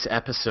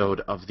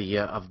episode of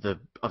the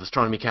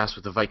Astronomy Cast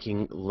with the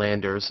Viking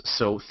Landers.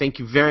 So thank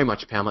you very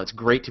much, Pamela. It's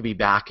great to be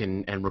back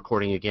and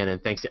recording again.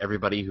 And thanks to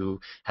everybody who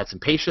had some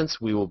patience.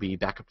 We will be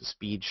back up to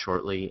speed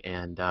shortly,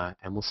 and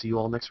we'll see you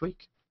all next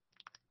week.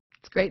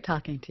 It's great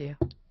talking to you.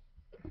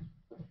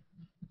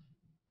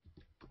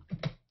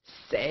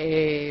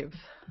 Save.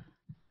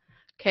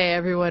 Okay,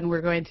 everyone, we're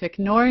going to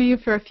ignore you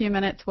for a few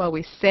minutes while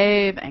we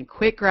save and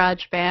quit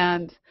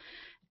GarageBand.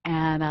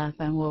 And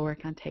then we'll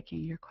work on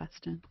taking your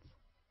questions.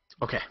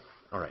 Okay.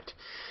 All right.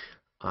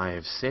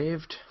 I've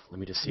saved. Let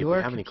me just see if we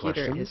have any questions.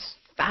 Your computer is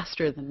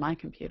faster than my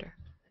computer.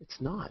 It's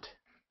not.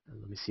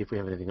 Let me see if we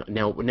have anything.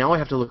 Now I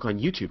have to look on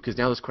YouTube, because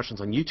now there's questions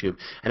on YouTube.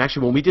 And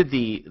actually, when we did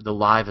the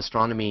live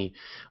astronomy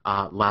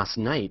last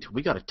night,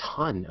 we got a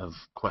ton of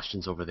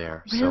questions over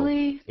there.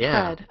 Really? So,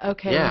 yeah. Good.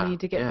 Okay, we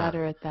need to get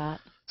better at that.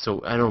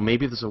 So, I don't know,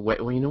 maybe there's a way.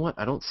 Well, you know what?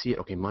 I don't see it.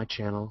 Okay, my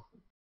channel.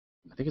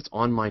 I think it's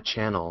on my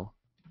channel.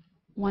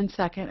 1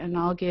 second, and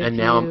I'll give and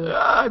now you...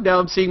 now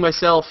I'm seeing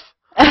myself.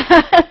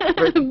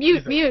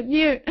 Mute.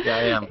 Yeah,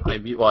 I am.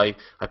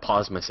 I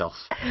paused myself.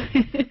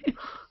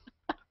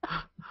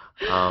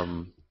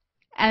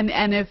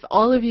 And if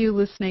all of you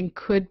listening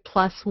could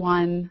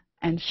 +1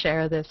 and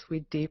share this, we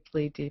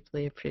deeply,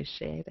 deeply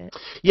appreciate it.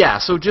 Yeah,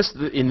 so just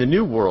in the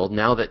new world,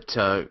 now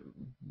that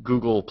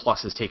Google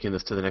Plus has taken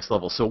this to the next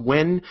level, so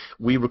when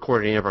we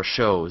record any of our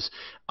shows,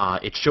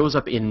 it shows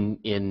up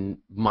in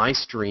my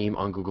stream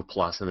on Google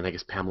Plus, and then I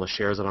guess Pamela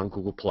shares it on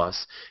Google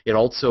Plus. We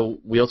also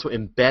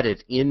embed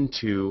it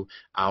into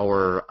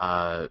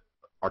our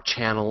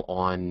channel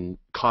on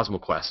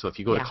CosmoQuest. So if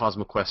you go to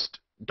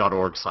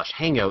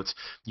cosmoquest.org/hangouts,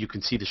 you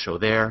can see the show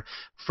there.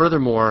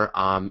 Furthermore,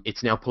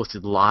 it's now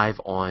posted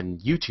live on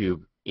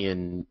YouTube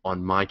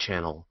on my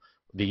channel,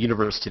 the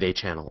Universe Today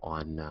channel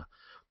on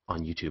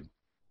YouTube.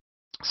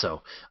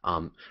 So,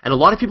 and a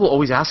lot of people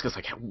always ask us,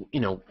 like,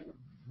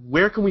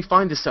 where can we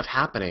find this stuff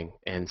happening?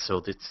 And so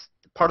it's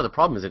part of the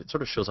problem is that it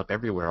sort of shows up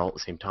everywhere all at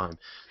the same time.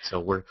 So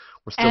we're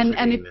still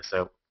figuring this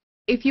out.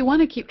 If you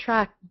want to keep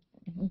track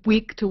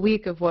week to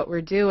week of what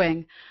we're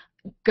doing,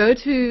 go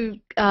to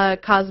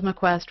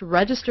CosmoQuest,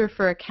 register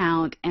for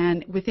account,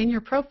 and within your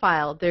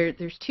profile,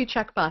 there's two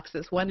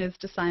checkboxes. One is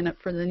to sign up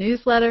for the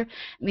newsletter,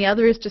 and the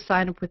other is to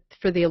sign up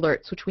for the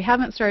alerts, which we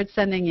haven't started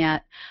sending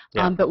yet.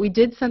 Yeah. But we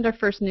did send our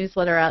first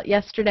newsletter out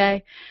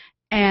yesterday,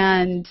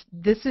 and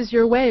this is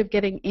your way of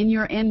getting in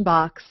your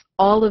inbox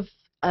all of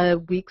a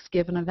week's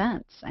given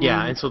events.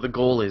 And so the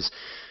goal is,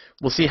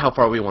 we'll see how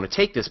far we want to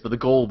take this, but the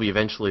goal will be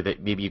eventually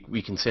that maybe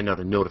we can send out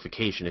a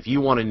notification. If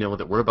you want to know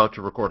that we're about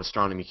to record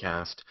Astronomy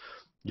Cast,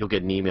 you'll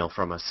get an email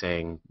from us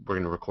saying we're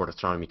going to record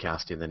Astronomy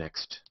Cast in the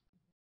next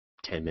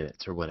 10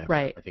 minutes or whatever.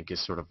 Right. I think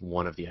is sort of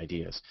one of the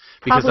ideas.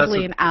 Because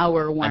probably an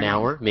hour warning. An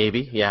hour,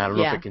 maybe. Yeah, I don't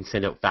know if it can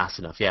send out fast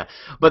enough. Yeah.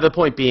 But the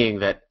point being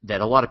that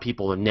a lot of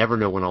people never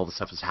know when all this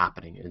stuff is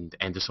happening,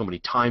 and there's so many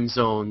time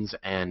zones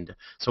and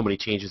so many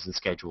changes in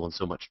schedule and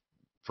so much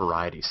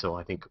variety. So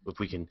I think if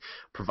we can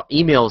provide,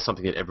 email is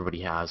something that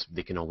everybody has,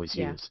 they can always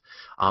use.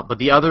 But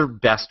the other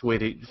best way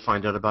to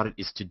find out about it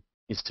is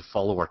to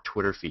follow our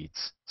Twitter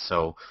feeds.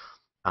 So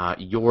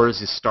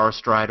yours is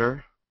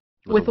Starstrider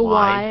with a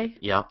Y.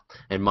 Yep.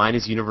 And mine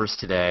is Universe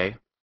Today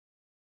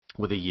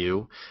with a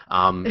U.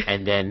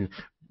 And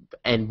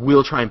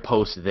we'll try and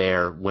post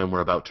there when we're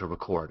about to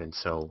record. And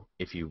so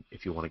if you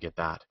want to get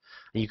that,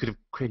 and you could have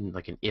created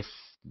like an if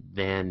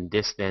then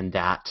this then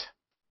that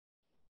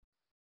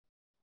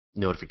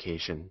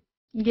notification.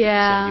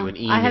 Yeah, send you an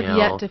email. I have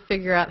yet to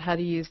figure out how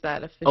to use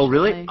that officially. Oh,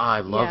 really? Oh,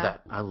 I love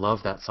that. I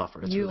love that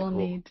software. It's you really will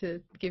cool. need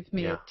to give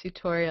me a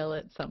tutorial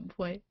at some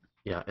point.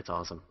 Yeah, it's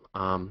awesome.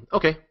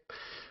 Okay.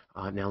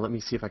 Now let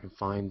me see if I can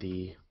find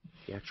the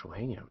actual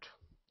Hangout.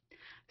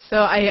 So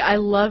I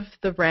love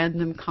the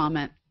random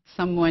comment.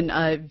 Someone,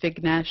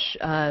 Vignesh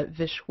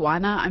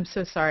Vishwana, I'm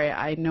so sorry,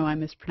 I know I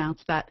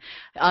mispronounced that.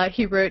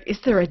 He wrote, "Is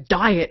there a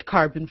diet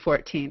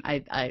carbon-14?"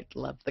 I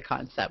love the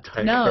concept.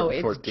 Diet no,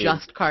 carbon-14. It's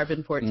just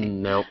carbon-14.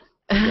 Nope.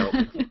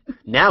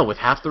 Now with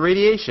half the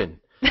radiation.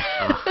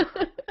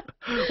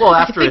 Well,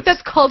 after I think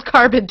that's called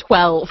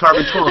carbon-12.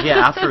 Carbon-12,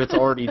 yeah, after it's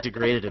already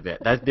degraded a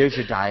bit. There's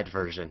your diet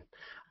version.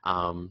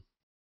 All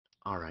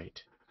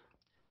right.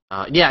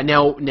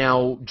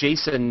 Now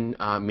Jason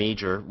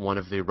Major, one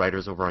of the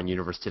writers over on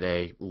Universe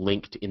Today,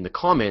 linked in the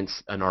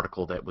comments an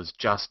article that was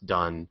just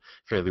done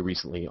fairly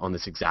recently on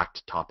this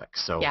exact topic.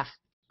 So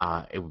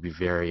it would be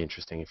very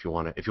interesting if you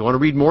want to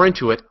read more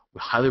into it. We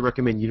highly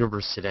recommend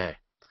Universe Today.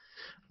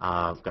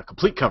 We've got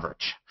complete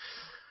coverage.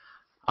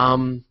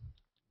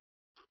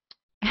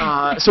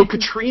 So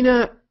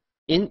Katrina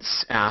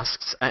Ince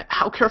asks,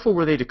 how careful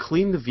were they to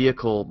clean the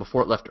vehicle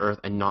before it left Earth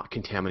and not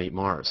contaminate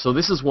Mars? So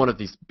this is one of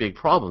these big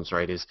problems,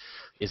 right, is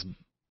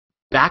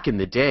back in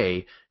the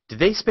day, did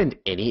they spend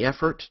any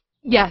effort?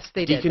 Yes,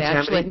 they did. They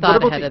actually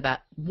thought ahead of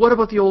that. What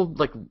about the old,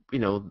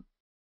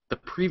 the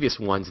previous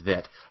ones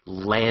that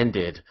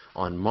landed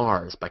on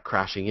Mars by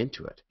crashing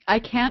into it? I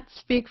can't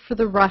speak for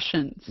the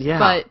Russians,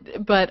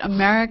 but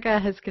America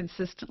has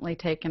consistently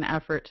taken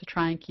effort to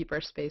try and keep our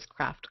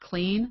spacecraft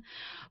clean.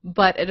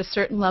 But at a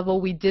certain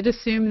level, we did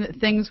assume that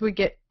things would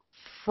get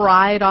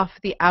fried off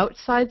the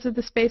outsides of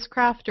the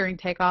spacecraft during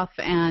takeoff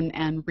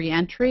and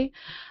re-entry.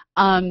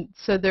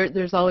 So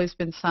there's always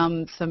been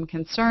some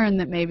concern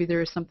that maybe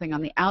there was something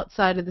on the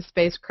outside of the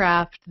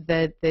spacecraft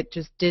that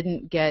just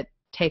didn't get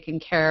taken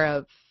care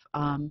of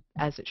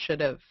as it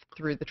should have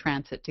through the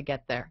transit to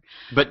get there.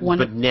 But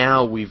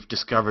now we've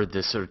discovered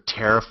this sort of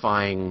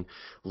terrifying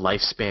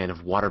lifespan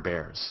of water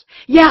bears.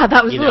 Yeah,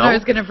 that was what I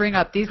was going to bring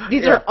up. These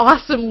are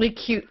awesomely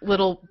cute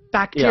little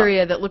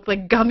bacteria that look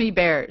like gummy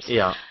bears.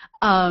 Yeah.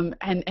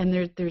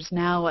 And there's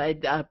now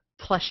a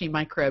plushy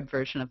microbe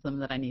version of them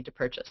that I need to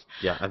purchase.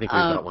 Yeah, I think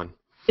we've got one.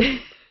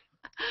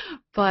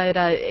 But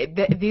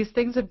these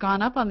things have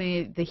gone up on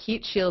the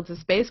heat shields of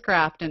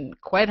spacecraft and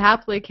quite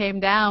happily came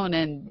down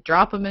and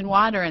drop them in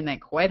water and they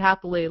quite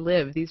happily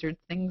live. These are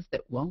things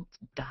that won't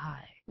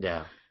die.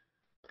 Yeah.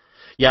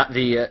 Yeah,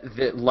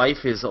 the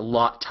life is a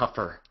lot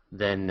tougher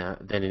than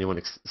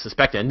anyone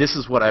suspected. And this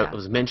is what I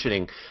was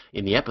mentioning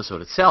in the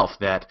episode itself,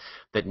 that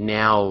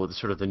now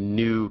sort of the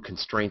new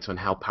constraints on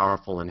how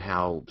powerful and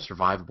how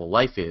survivable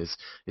life is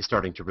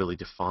starting to really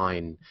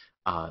define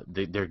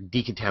their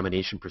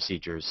decontamination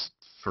procedures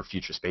for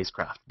future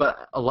spacecraft.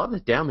 But a lot of the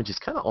damage is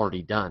kind of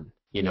already done,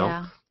 you know.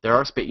 Yeah. There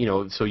are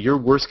so your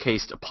worst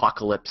case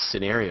apocalypse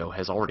scenario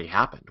has already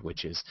happened,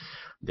 which is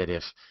that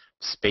if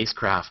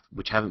spacecraft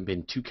which haven't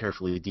been too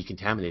carefully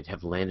decontaminated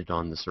have landed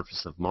on the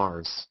surface of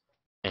Mars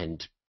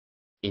and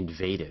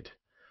invaded.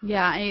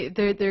 Yeah,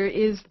 there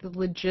is the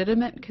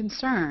legitimate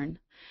concern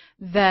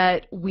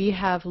that we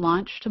have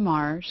launched to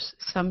Mars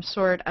some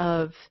sort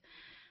of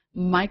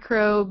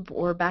microbe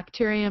or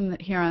bacterium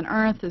that here on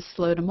Earth is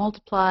slow to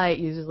multiply,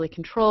 easily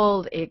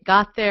controlled. It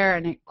got there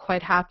and it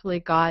quite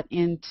happily got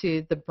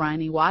into the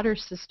briny water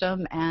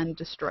system and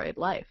destroyed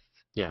life.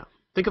 Yeah.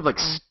 Think of like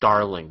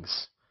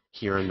starlings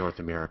here in North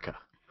America.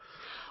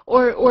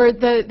 Or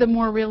the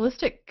more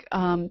realistic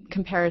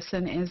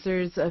comparison is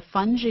there's a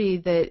fungi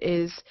that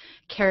is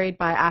carried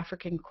by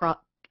African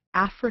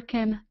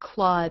African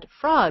clawed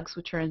frogs,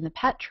 which are in the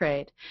pet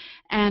trade.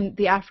 And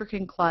the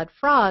African clawed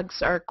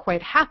frogs are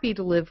quite happy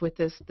to live with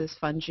this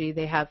fungi.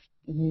 They have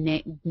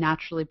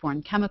naturally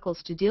born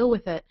chemicals to deal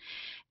with it.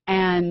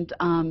 And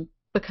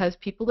because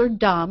people are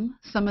dumb,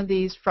 some of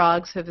these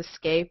frogs have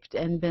escaped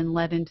and been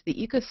let into the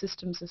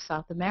ecosystems of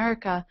South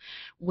America,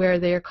 where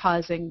they are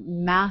causing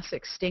mass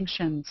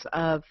extinctions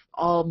of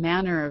all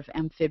manner of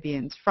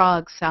amphibians,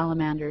 frogs,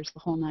 salamanders, the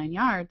whole 9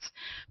 yards,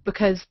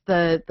 because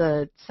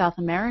the South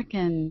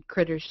American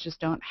critters just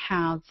don't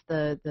have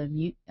the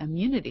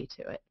immunity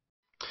to it.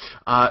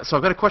 So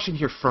I've got a question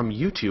here from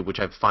YouTube, which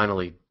I've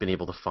finally been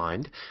able to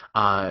find.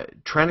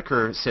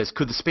 Traniker says,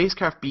 could the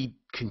spacecraft be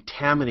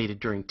contaminated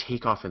during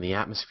takeoff in the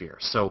atmosphere?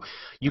 So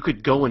you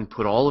could go and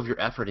put all of your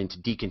effort into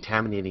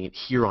decontaminating it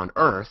here on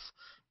Earth,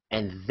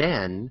 and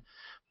then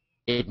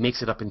it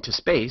makes it up into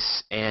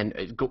space,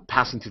 and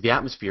passing through the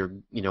atmosphere,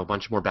 a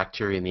bunch more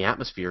bacteria in the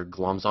atmosphere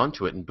gloms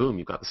onto it, and boom,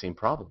 you've got the same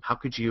problem. How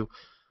could you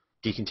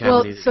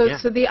decontaminate it again?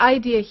 So the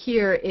idea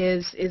here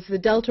is the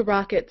Delta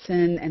rockets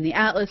and the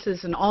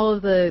Atlases and all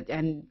of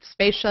and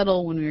Space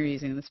Shuttle, when we were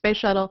using the Space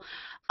Shuttle,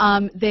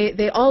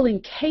 they all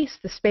encase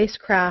the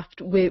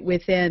spacecraft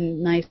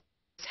within nice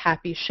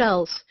happy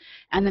shells,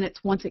 and then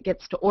once it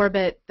gets to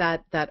orbit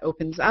that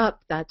opens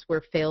up. That's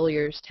where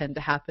failures tend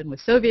to happen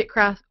with Soviet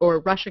craft or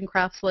Russian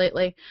crafts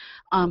lately,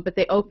 but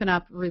they open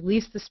up,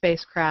 release the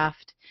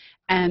spacecraft,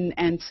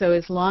 and so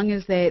as long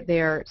as they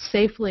are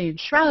safely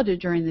enshrouded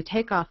during the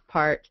takeoff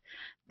part,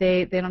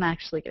 they don't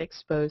actually get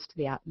exposed to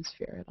the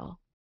atmosphere at all.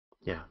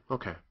 Yeah,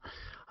 okay.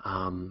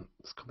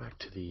 Let's go back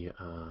to the...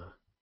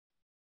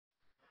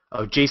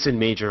 Jason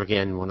Major,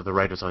 again, one of the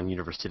writers on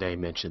Universe Today,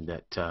 mentioned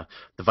that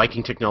the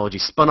Viking technology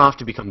spun off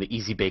to become the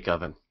Easy Bake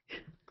Oven.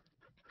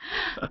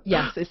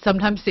 Yes, it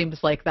sometimes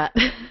seems like that.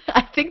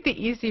 I think the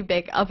Easy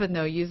Bake Oven,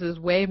 though, uses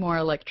way more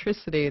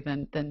electricity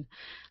than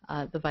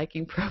the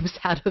Viking probes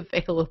had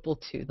available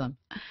to them.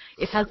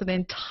 It has an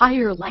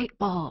entire light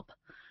bulb.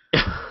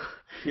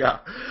 Yeah.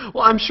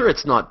 Well, I'm sure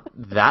it's not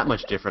that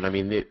much different. I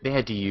mean, they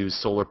had to use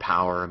solar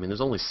power. I mean,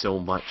 there's only so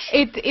much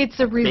it's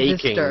a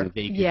resistor.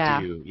 Baking they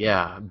could do.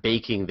 Yeah,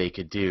 baking they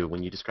could do.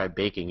 When you describe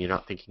baking, you're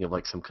not thinking of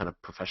like some kind of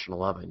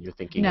professional oven. You're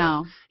thinking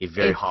of a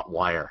very hot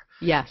wire.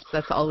 Yes,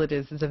 that's all it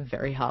is a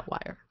very hot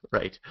wire.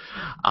 Right.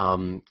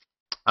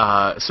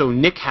 So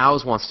Nick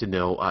Howes wants to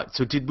know,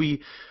 so did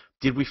we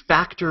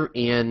factor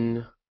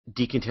in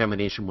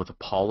decontamination with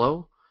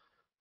Apollo?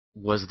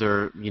 Was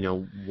there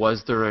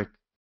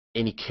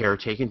any care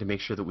taken to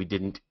make sure that we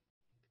didn't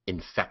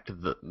infect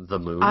the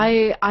moon?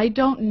 I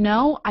don't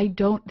know. I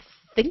don't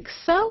think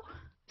so.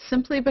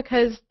 Simply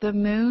because the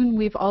moon,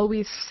 we've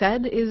always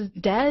said, is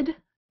dead,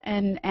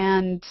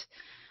 and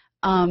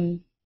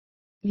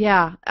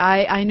yeah,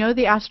 I know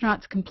the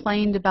astronauts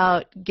complained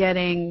about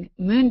getting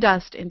moon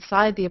dust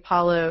inside the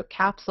Apollo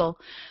capsule,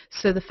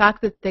 so the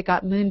fact that they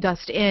got moon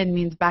dust in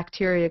means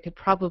bacteria could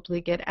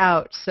probably get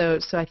out. So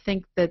I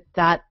think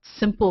that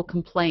simple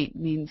complaint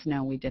means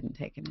no, we didn't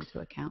take it into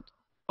account.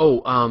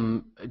 Oh,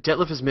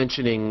 Detlef is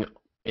mentioning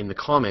in the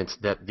comments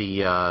that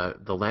the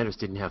landers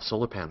didn't have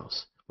solar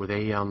panels. Were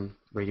they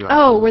radioactive?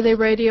 Oh, were they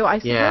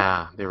radioisotope?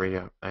 Yeah, they're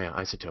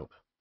radioisotope.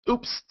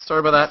 Oops, sorry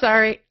about that.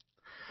 Sorry.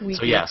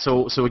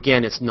 So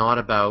again, it's not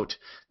about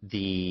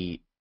the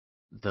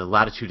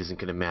latitude isn't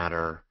going to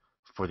matter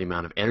for the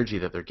amount of energy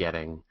that they're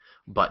getting,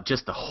 but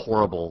just the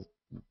horrible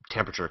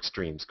temperature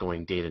extremes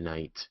going day to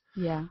night.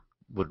 Yeah.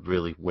 Would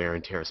really wear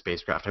and tear a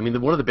spacecraft. I mean,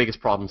 one of the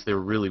biggest problems they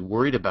were really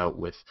worried about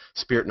with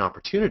Spirit and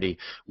Opportunity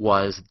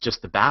was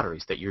just the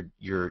batteries. That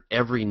you're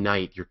every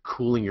night you're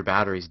cooling your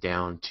batteries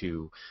down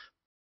to,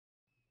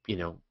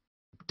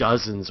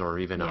 dozens or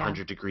even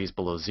 100 degrees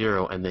below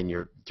zero, and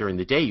then during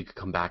the day you could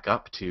come back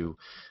up to,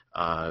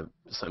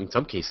 in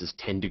some cases,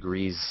 10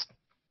 degrees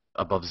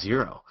above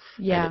zero.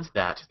 Yeah. And it's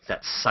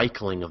that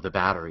cycling of the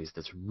batteries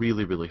that's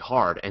really, really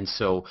hard. And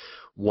so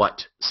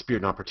what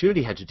Spirit and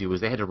Opportunity had to do was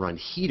they had to run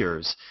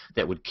heaters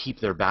that would keep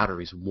their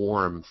batteries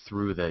warm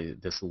through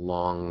this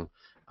long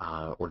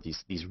or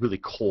these really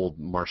cold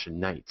Martian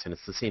nights. And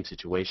it's the same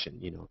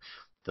situation.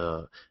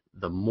 The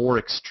more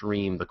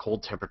extreme the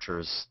cold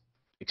temperatures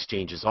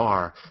exchanges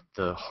are,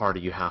 the harder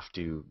you have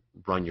to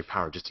run your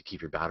power just to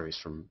keep your batteries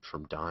from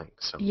dying.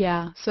 So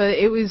yeah, so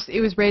it was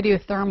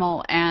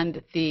radiothermal,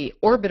 and the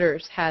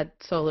orbiters had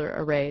solar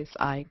arrays.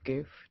 I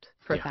goofed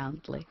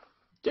profoundly.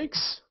 Yeah.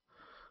 Yikes!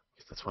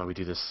 That's why we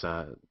do this.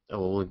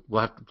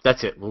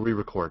 That's it. We'll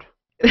re-record.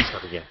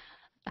 Start again.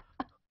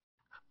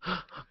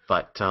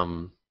 But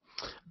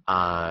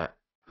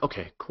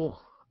okay, cool.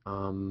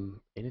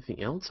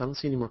 Anything else? I don't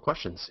see any more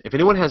questions. If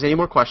anyone has any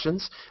more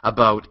questions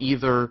about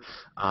either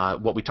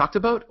what we talked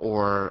about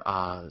or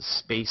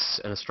space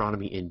and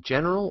astronomy in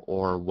general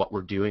or what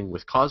we're doing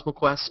with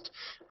CosmoQuest,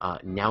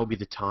 now would be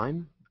the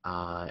time.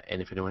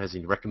 And if anyone has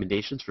any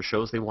recommendations for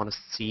shows they want to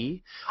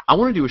see, I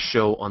want to do a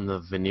show on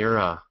the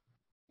Venera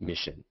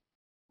mission.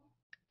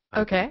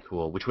 Okay.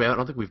 Cool. Which I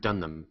don't think we've done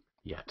them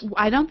yet.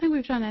 I don't think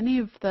we've done any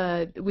of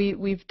the...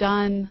 We've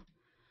done...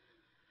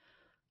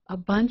 a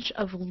bunch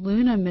of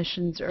Luna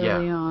missions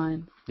early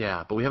on.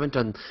 Yeah, but we haven't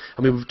done.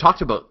 I mean, we've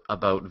talked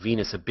about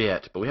Venus a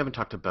bit, but we haven't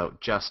talked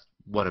about just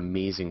what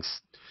amazing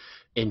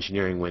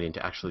engineering went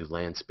into actually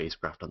land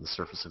spacecraft on the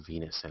surface of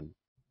Venus and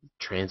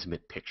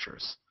transmit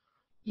pictures.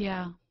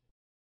 Yeah.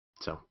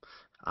 So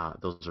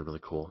those are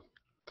really cool.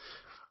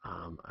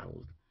 I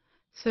will.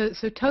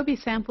 So Toby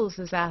Samples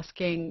is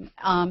asking,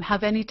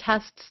 have any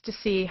tests to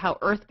see how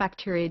Earth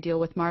bacteria deal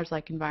with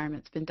Mars-like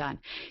environments been done?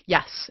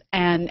 Yes,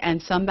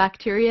 and some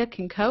bacteria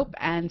can cope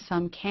and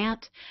some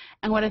can't.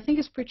 And what I think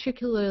is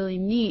particularly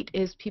neat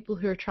is people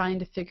who are trying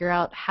to figure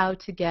out how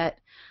to get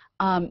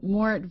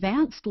more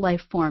advanced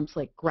life forms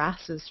like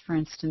grasses, for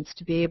instance,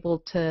 to be able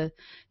to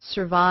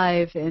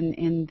survive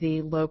in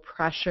the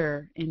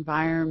low-pressure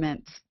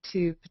environments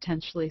to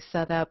potentially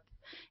set up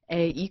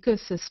a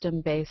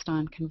ecosystem based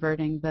on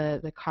converting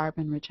the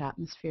carbon-rich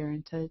atmosphere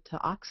into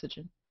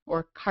oxygen,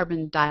 or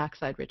carbon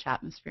dioxide-rich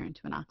atmosphere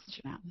into an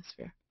oxygen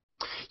atmosphere.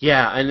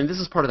 Yeah, and this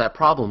is part of that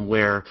problem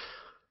where,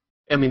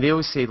 I mean, they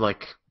always say,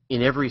 like,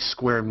 in every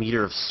square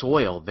meter of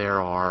soil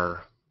there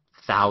are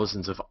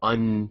thousands of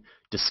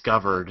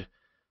undiscovered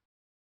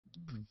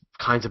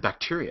kinds of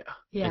bacteria.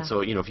 Yeah. And so,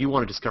 you know, if you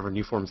want to discover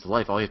new forms of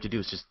life, all you have to do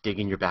is just dig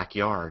in your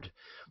backyard,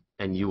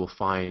 and you will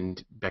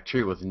find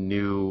bacteria with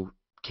new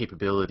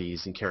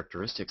capabilities and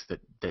characteristics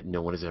that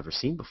no one has ever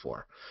seen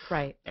before.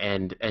 Right.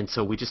 And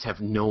so we just have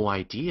no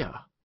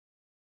idea.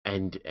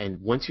 And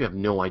once you have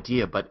no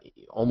idea but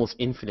almost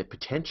infinite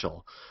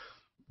potential,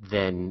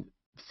 then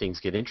things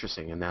get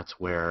interesting, and that's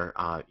where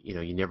you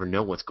know, you never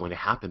know what's going to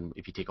happen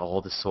if you take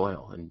all the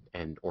soil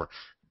and or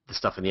the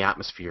stuff in the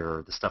atmosphere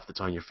or the stuff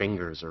that's on your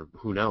fingers or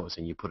who knows,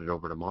 and you put it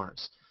over to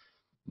Mars.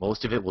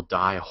 Most of it will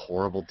die a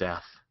horrible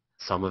death.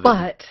 Some of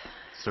it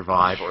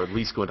survive or at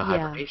least go into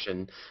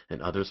hibernation,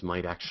 and others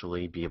might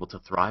actually be able to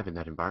thrive in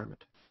that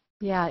environment.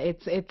 Yeah,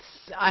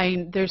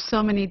 there's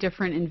so many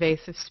different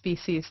invasive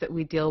species that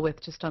we deal with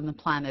just on the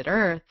planet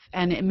Earth,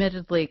 and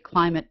admittedly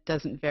climate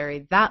doesn't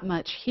vary that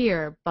much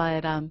here,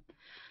 but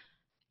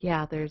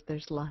yeah,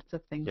 there's lots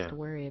of things to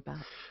worry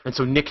about. And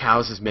so Nick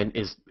Howes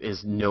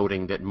is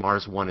noting that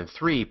Mars 1 and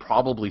 3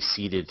 probably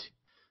seeded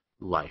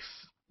life.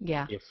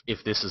 Yeah.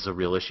 If this is a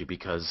real issue,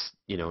 because,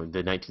 you know, in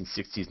the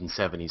 1960s and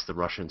 70s, the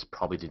Russians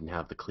probably didn't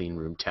have the clean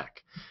room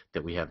tech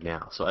that we have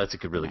now. So that's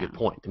a really good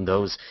point. And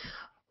those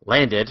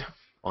landed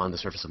on the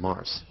surface of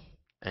Mars.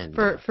 And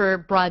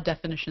for broad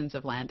definitions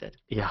of landed.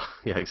 Yeah,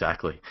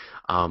 exactly.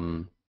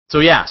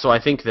 So I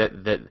think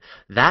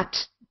that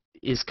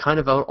is kind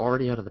of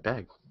already out of the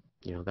bag.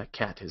 You know, that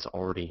cat is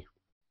already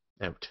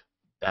out.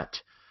 That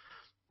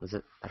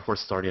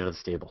horse is already out of the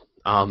stable.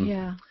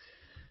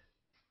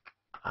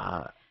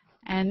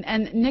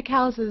 And Nick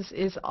Howes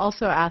is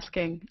also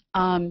asking,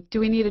 do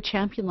we need a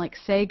champion like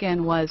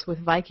Sagan was with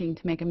Viking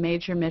to make a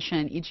major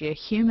mission, e.g. a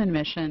human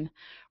mission,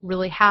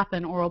 really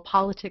happen, or will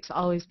politics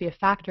always be a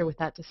factor with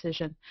that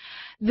decision?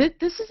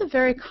 This is a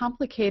very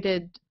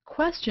complicated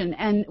question,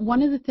 and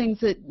one of the things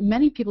that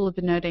many people have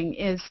been noting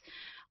is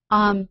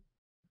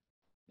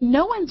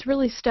no one's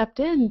really stepped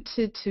in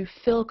to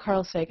fill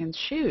Carl Sagan's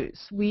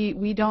shoes.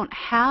 We don't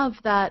have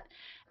that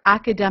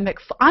academic.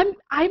 I'm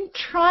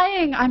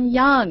trying. I'm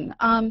young.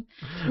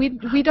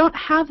 We don't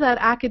have that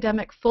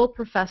academic full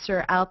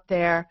professor out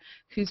there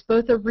who's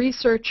both a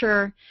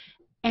researcher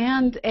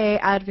and a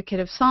advocate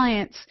of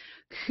science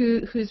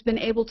who's been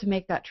able to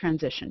make that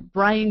transition.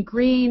 Brian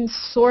Greene,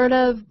 sort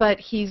of,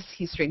 but he's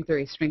string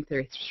theory.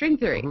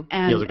 Mm-hmm.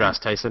 And Neil deGrasse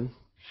Tyson.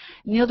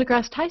 Neil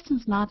deGrasse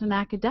Tyson's not an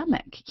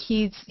academic.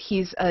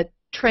 He's a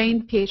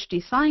trained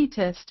PhD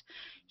scientist.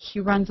 He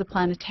runs a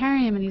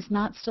planetarium, and he's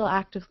not still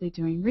actively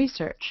doing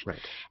research. Right.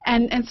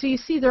 And so you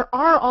see there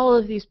are all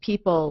of these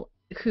people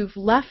who've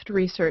left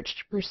research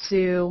to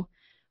pursue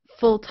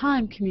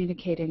full-time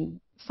communicating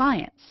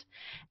science.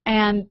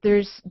 And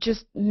there's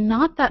just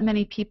not that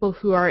many people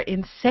who are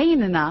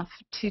insane enough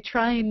to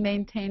try and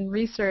maintain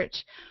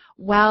research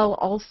while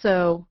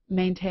also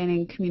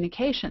maintaining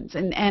communications.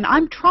 And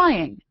I'm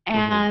trying,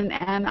 and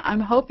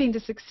I'm hoping to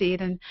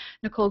succeed. And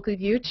Nicole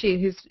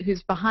Gugliucci,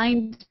 who's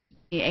behind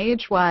me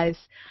age-wise,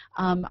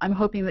 I'm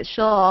hoping that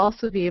she'll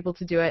also be able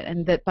to do it,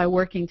 and that by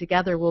working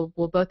together we'll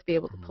both be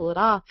able to pull it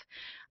off.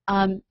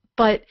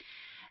 But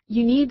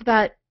you need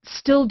that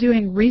still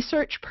doing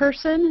research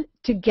person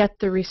to get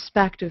the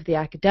respect of the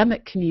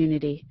academic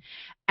community.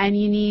 And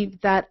you need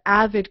that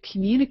avid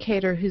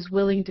communicator who's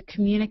willing to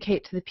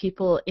communicate to the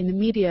people in the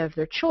media of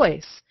their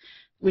choice,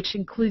 which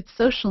includes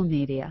social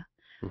media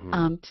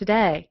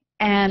today.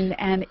 And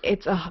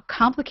it's a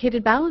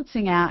complicated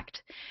balancing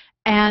act.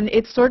 And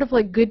it's sort of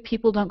like good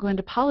people don't go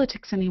into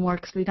politics anymore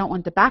because they don't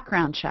want the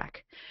background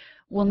check.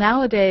 Well,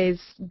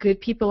 nowadays, good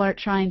people aren't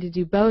trying to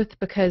do both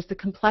because the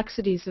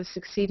complexities of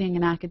succeeding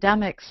in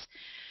academics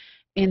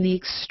in the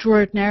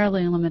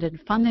extraordinarily limited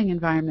funding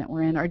environment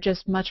we're in are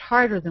just much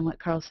harder than what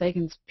Carl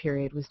Sagan's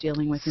period was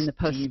dealing with in the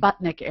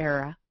post-Sputnik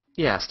era.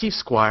 Yeah, Steve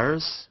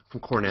Squires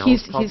from Cornell.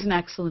 He's an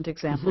excellent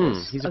example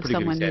He's a of pretty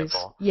someone good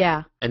example.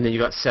 who's, And then you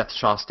got Seth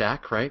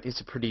Shostak, right?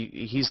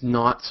 He's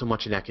not so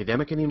much an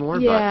academic anymore,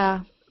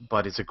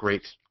 but is a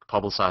great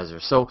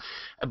publicizer. So,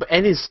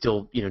 and is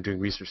still doing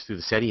research through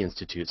the SETI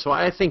Institute. So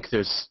I think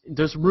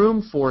there's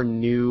room for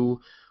new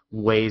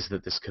ways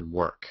that this can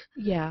work.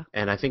 Yeah.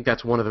 And I think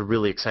that's one of the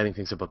really exciting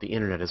things about the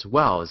internet as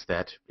well, is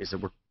that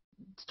we're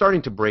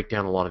starting to break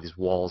down a lot of these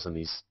walls and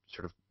these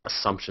sort of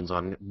assumptions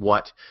on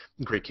what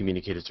great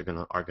communicators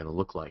are gonna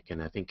look like.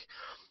 And I think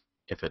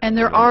and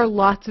there are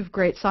lots of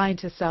great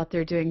scientists out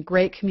there doing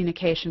great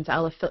communications.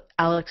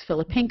 Alex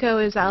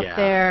Filippenko is out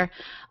there.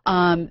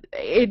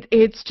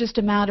 It's just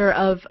a matter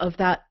of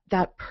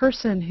that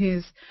person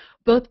who's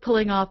both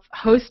pulling off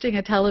hosting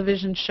a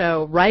television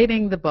show,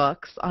 writing the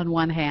books on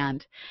one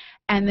hand,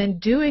 and then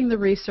doing the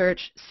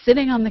research,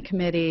 sitting on the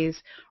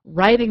committees,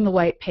 writing the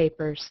white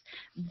papers.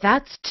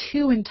 That's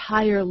 2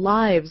 entire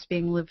lives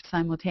being lived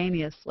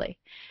simultaneously.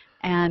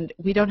 And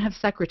we don't have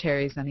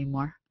secretaries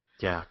anymore.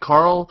 Yeah,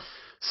 Carl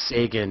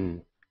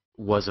Sagan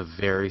was a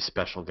very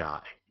special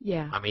guy.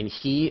 Yeah. I mean,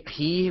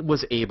 he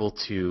was able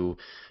to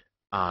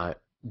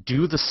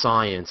do the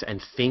science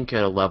and think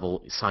at a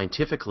level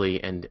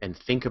scientifically and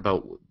think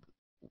about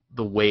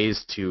the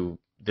ways to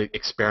the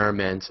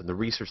experiments and the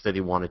research that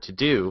he wanted to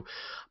do,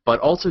 but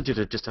also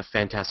did just a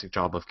fantastic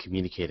job of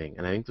communicating.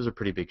 And I think those are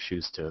pretty big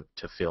shoes to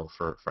fill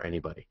for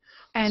anybody.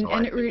 And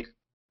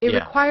it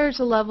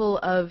requires a level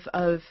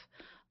of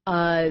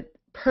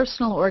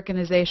personal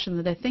organization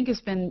that I think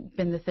has been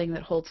the thing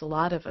that holds a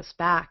lot of us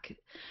back.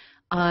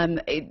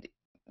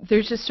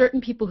 There's just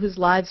certain people whose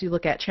lives you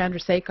look at.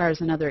 Chandrasekhar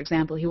is another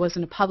example. He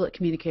wasn't a public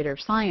communicator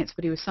of science,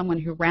 but he was someone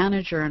who ran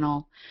a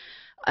journal,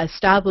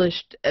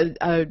 established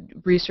a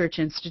research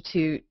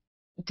institute,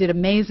 did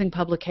amazing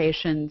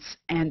publications,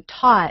 and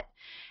taught.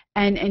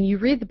 And you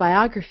read the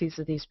biographies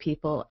of these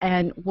people,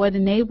 and what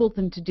enabled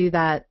them to do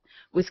that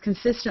was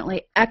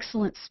consistently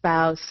excellent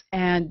spouse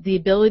and the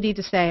ability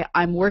to say,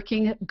 I'm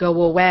working,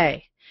 go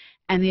away,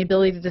 and the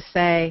ability to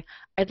say,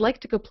 I'd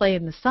like to go play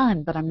in the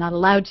sun, but I'm not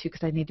allowed to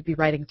because I need to be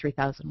writing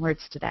 3,000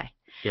 words today.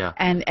 Yeah.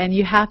 And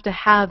you have to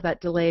have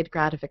that delayed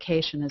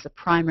gratification as a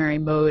primary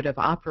mode of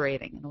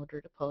operating in order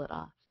to pull it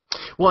off.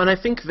 Well, and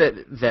I think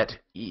that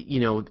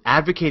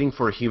advocating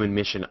for a human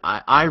mission,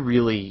 I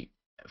really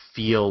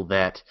feel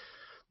that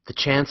the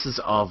chances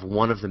of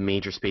one of the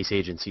major space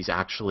agencies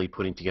actually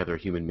putting together a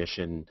human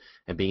mission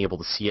and being able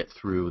to see it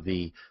through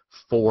the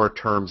 4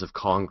 terms of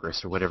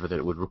Congress or whatever that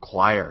it would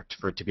require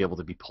for it to be able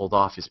to be pulled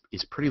off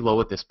is pretty low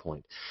at this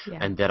point. Yeah.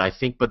 And that I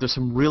think, but there's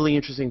some really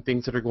interesting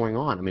things that are going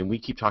on. I mean, we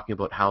keep talking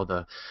about how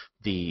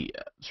the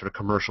sort of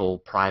commercial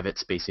private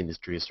space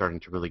industry is starting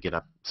to really get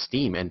up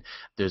steam, and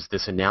there's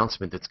this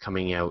announcement that's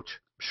coming out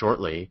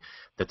shortly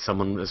that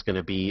someone is going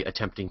to be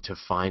attempting to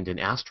find an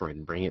asteroid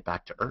and bring it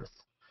back to Earth.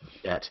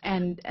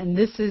 And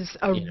this is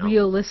a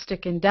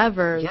realistic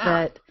endeavor.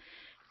 That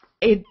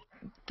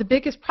the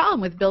biggest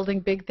problem with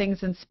building big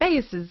things in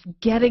space is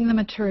getting the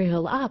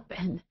material up,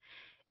 and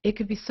it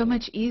could be so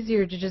much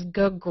easier to just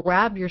go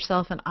grab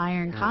yourself an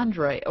iron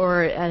chondroid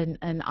or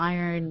an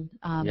iron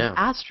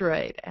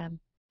asteroid. And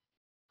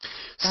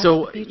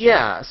so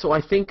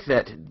I think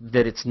that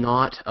it's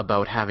not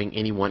about having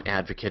any one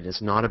advocate.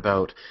 It's not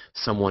about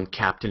someone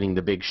captaining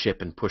the big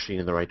ship and pushing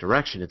in the right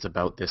direction. It's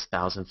about this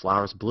 1,000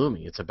 flowers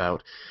blooming. It's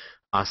about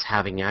us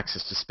having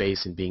access to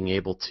space and being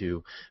able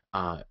to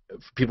for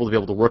people to be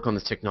able to work on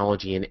this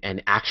technology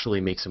and actually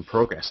make some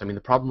progress. I mean,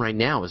 the problem right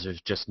now is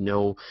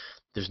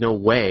there's no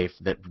way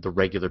that the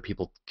regular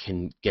people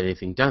can get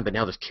anything done. But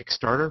now there's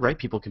Kickstarter, right?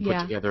 People can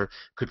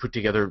could put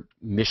together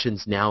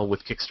missions now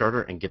with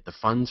Kickstarter and get the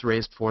funds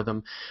raised for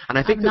them. And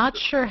I think I'm not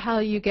sure how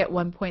you get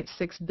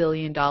 $1.6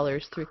 billion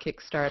through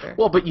Kickstarter.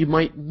 Well, but you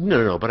might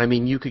no. But I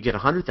mean, you could get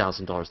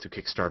 $100,000 through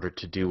Kickstarter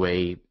to do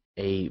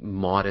a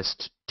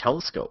modest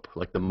telescope,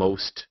 like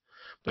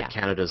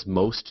Canada's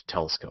most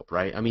telescope,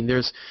 right? I mean,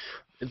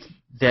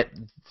 that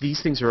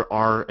these things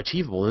are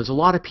achievable. There's a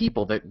lot of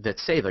people that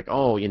say like,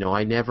 oh,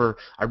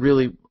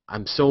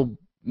 I'm so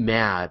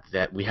mad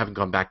that we haven't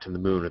gone back to the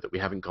moon or that we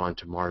haven't gone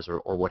to Mars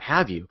or what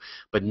have you.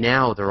 But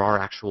now there are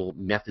actual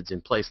methods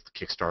in place,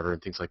 Kickstarter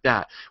and things like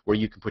that, where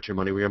you can put your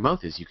money where your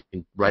mouth is. You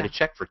can write a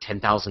check for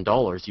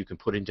 $10,000. You can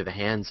put into the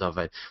hands of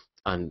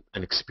an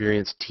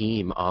experienced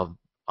team of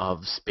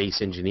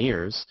space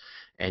engineers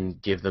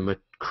and give them a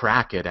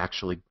crack at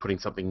actually putting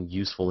something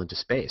useful into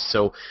space.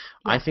 So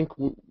I think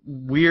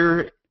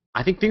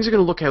things are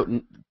going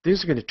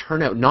to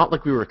turn out not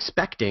like we were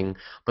expecting,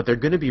 but they're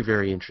going to be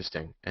very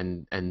interesting.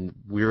 And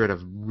we're at a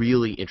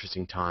really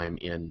interesting time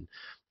in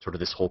sort of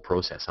this whole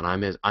process. And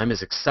I'm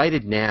as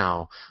excited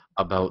now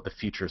about the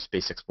future of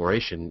space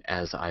exploration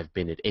as I've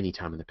been at any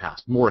time in the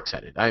past. More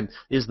excited. It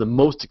is the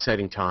most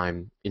exciting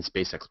time in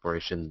space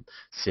exploration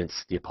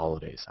since the Apollo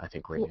days, I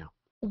think, right now.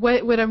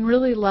 What I'm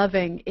really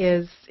loving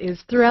is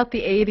throughout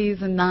the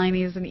 80s and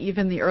 90s and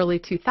even the early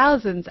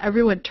 2000s,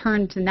 everyone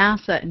turned to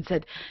NASA and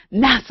said,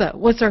 NASA,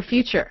 what's our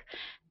future?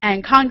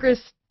 And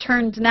Congress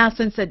turned to NASA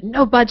and said,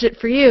 no budget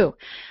for you.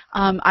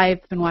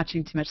 I've been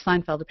watching too much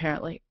Seinfeld,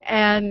 apparently.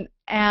 And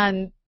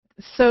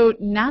so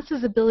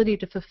NASA's ability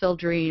to fulfill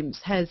dreams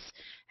has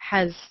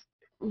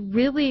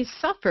really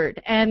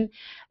suffered. And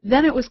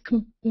then it was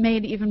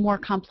made even more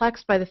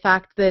complex by the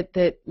fact that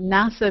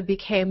NASA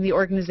became the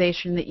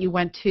organization that you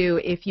went to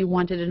if you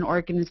wanted an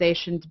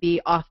organization to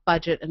be off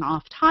budget and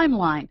off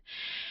timeline.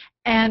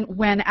 And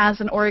when, as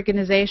an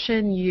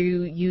organization,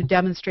 you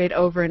demonstrate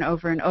over and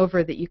over and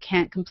over that you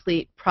can't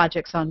complete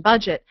projects on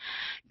budget,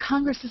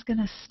 Congress is going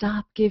to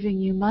stop giving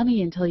you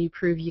money until you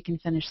prove you can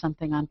finish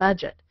something on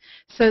budget.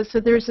 So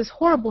there's this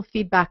horrible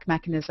feedback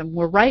mechanism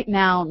where right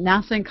now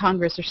NASA and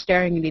Congress are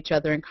staring at each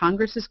other, and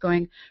Congress is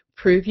going,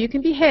 prove you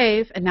can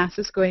behave, and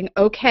NASA's going,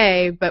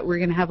 okay, but we're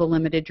going to have a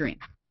limited dream.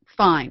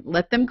 Fine,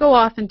 let them go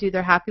off and do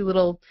their happy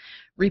little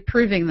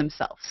reproving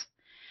themselves.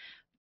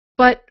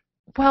 But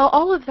while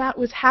all of that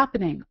was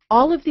happening,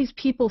 all of these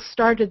people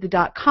started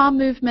the .com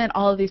movement,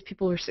 all of these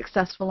people were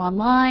successful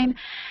online,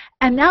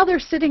 and now they're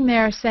sitting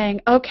there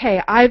saying,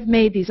 okay, I've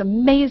made these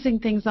amazing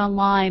things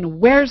online,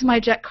 where's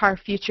my jet car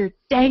future?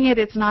 Dang it,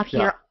 it's not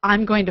here,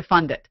 I'm going to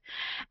fund it.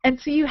 And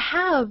so you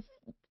have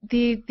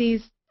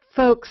these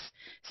folks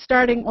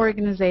starting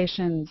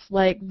organizations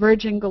like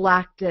Virgin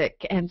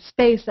Galactic and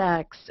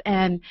SpaceX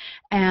and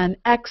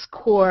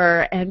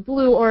X-Corps and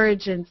Blue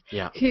Origins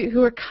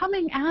who are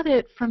coming at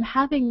it from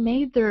having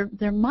made their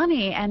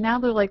money, and now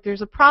they're like,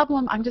 there's a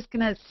problem, I'm just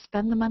going to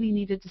spend the money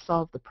needed to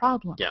solve the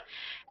problem.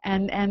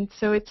 And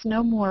so it's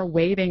no more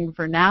waiting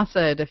for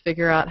NASA to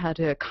figure out how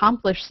to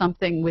accomplish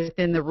something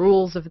within the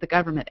rules of the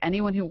government.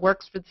 Anyone who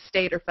works for the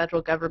state or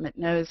federal government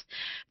knows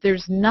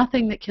there's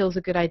nothing that kills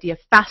a good idea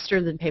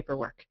faster than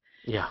paperwork.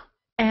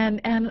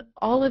 And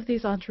all of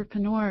these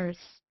entrepreneurs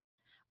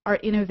are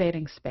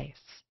innovating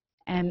space.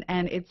 And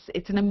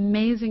it's an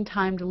amazing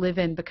time to live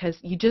in, because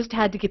you just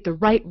had to get the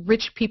right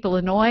rich people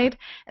annoyed,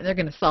 and they're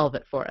going to solve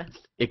it for us.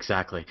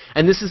 Exactly.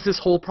 And this is this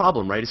whole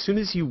problem, right? As soon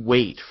as you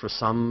wait for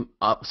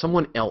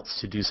someone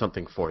else to do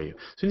something for you,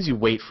 as soon as you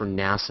wait for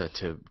NASA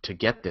to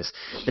get this,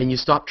 then you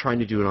stop trying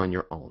to do it on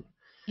your own.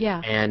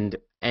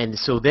 And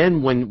so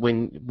then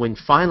when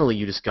finally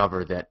you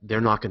discover that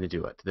they're not going to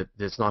do it, that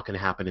it's not going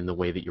to happen in the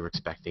way that you're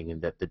expecting,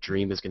 and that the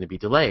dream is going to be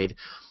delayed,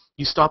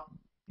 you stop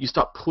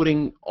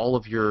putting all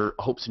of your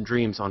hopes and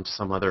dreams onto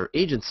some other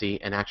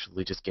agency and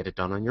actually just get it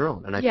done on your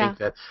own. And I think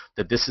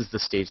that this is the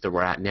stage that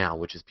we're at now,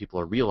 which is people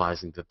are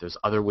realizing that there's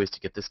other ways to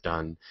get this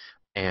done,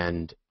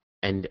 and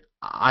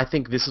I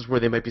think this is where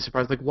they might be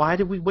surprised, like, why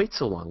did we wait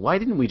so long? Why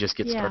didn't we just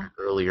get started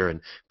earlier and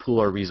pool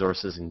our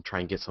resources and try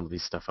and get some of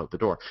these stuff out the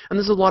door? And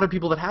there's a lot of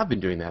people that have been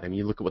doing that. I mean,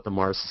 you look at what the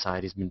Mars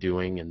Society's been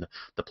doing, and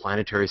the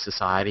Planetary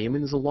Society. I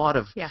mean, there's a lot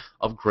of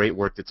great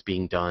work that's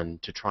being done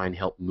to try and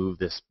help move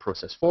this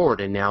process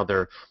forward, and now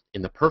they're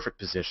in the perfect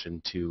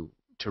position to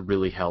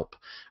really help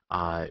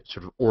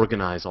sort of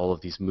organize all of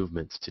these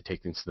movements to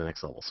take things to the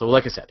next level. So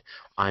like I said,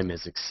 I'm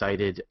as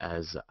excited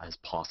as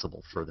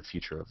possible for the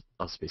future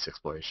of space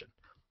exploration.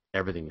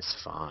 Everything is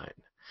fine.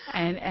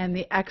 And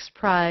the X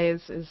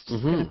Prize is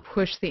just going to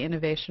push the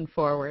innovation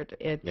forward.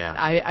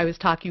 I was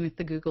talking with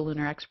the Google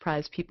Lunar X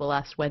Prize people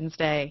last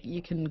Wednesday.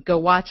 You can go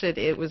watch it.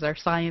 It was our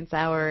science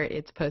hour.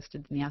 It's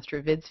posted in the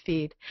AstroVids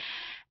feed.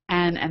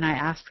 And I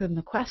asked them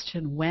the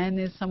question, when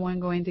is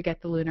someone going to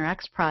get the Lunar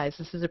X Prize?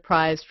 This is a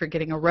prize for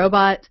getting a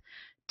robot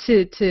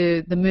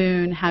to the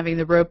moon, having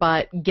the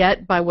robot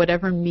get, by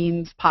whatever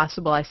means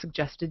possible, I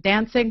suggested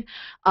dancing,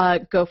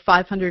 go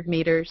 500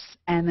 meters,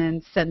 and then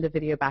send a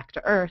video back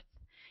to Earth.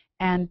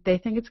 And they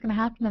think it's going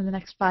to happen in the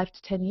next 5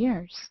 to 10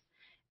 years.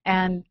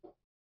 And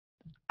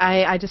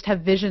I just have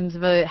visions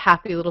of a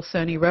happy little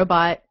Sony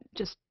robot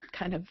just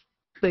kind of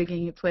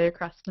boogieing its way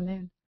across the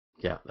moon.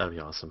 Yeah, that'd be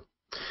awesome.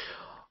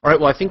 All right,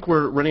 well, I think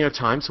we're running out of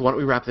time, so why don't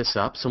we wrap this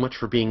up? So much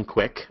for being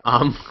quick,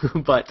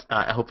 but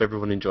I hope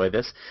everyone enjoyed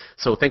this.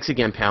 So thanks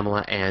again,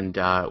 Pamela, and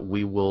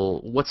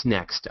what's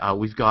next?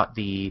 We've got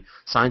the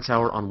Science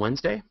Hour on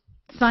Wednesday.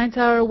 Science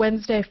Hour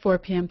Wednesday, 4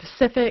 p.m.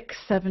 Pacific,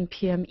 7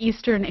 p.m.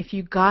 Eastern. If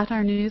you got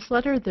our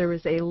newsletter, there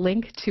was a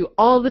link to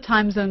all the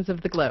time zones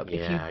of the globe.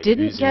 If you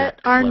didn't get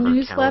our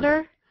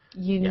newsletter,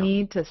 you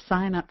need to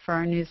sign up for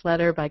our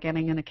newsletter by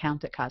getting an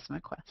account at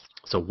CosmoQuest.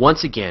 So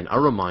once again, a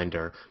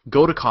reminder,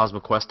 go to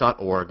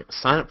cosmoquest.org,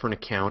 sign up for an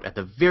account. At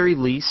the very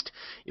least,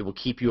 it will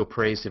keep you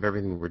appraised of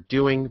everything we're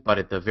doing, but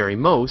at the very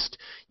most,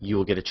 you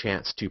will get a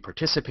chance to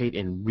participate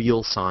in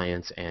real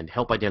science and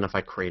help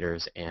identify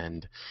craters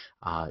and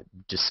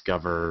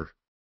discover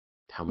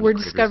how many We're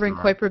discovering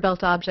Kuiper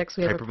Belt objects.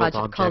 We have a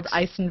project called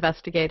Ice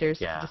Investigators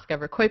to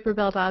discover Kuiper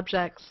Belt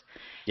objects.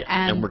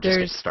 And we're just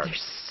getting started.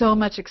 There's so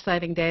much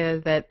exciting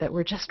data that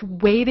we're just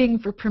waiting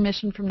for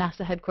permission from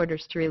NASA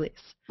headquarters to release.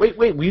 Wait,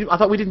 I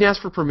thought we didn't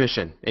ask for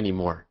permission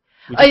anymore.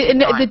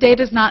 The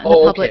data's not in the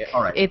public. Okay.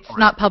 All right. It's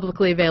not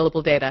publicly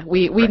available data.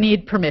 We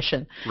need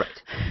permission. Right.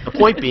 The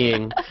point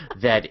being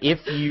that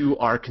if you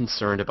are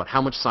concerned about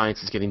how much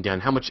science is getting done,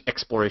 how much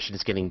exploration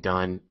is getting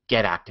done,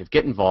 get active,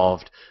 get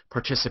involved,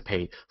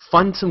 participate,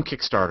 fund some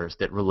Kickstarters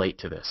that relate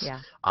to this.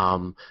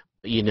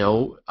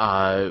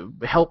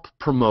 Help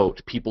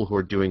promote people who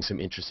are doing some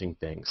interesting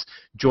things.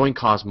 Join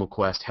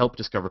CosmoQuest, help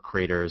discover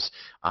craters,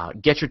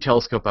 get your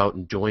telescope out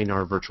and join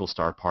our virtual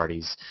star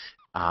parties.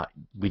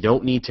 We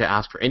don't need to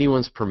ask for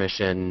anyone's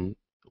permission.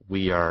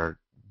 We are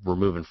we're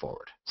moving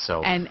forward.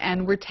 So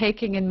and we're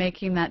taking and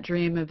making that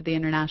dream of the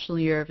International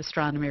Year of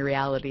Astronomy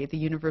reality. The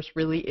universe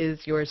really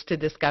is yours to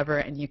discover,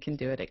 and you can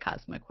do it at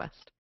CosmoQuest.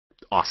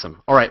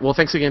 awesome. All right. Well,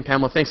 thanks again,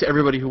 Pamela. Thanks to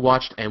everybody who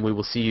watched, and we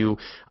will see you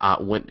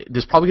when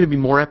there's probably going to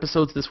be more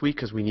episodes this week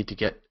because we need to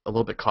get a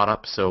little bit caught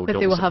up. So but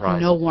don't they will be surprised.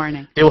 have no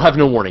warning. They will have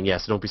no warning.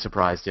 Yes. Don't be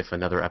surprised if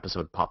another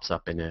episode pops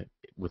up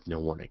with no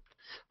warning.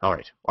 All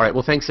right. All right.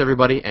 Well, thanks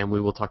everybody, and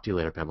we will talk to you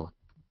later, Pamela.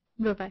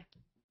 Bye-bye.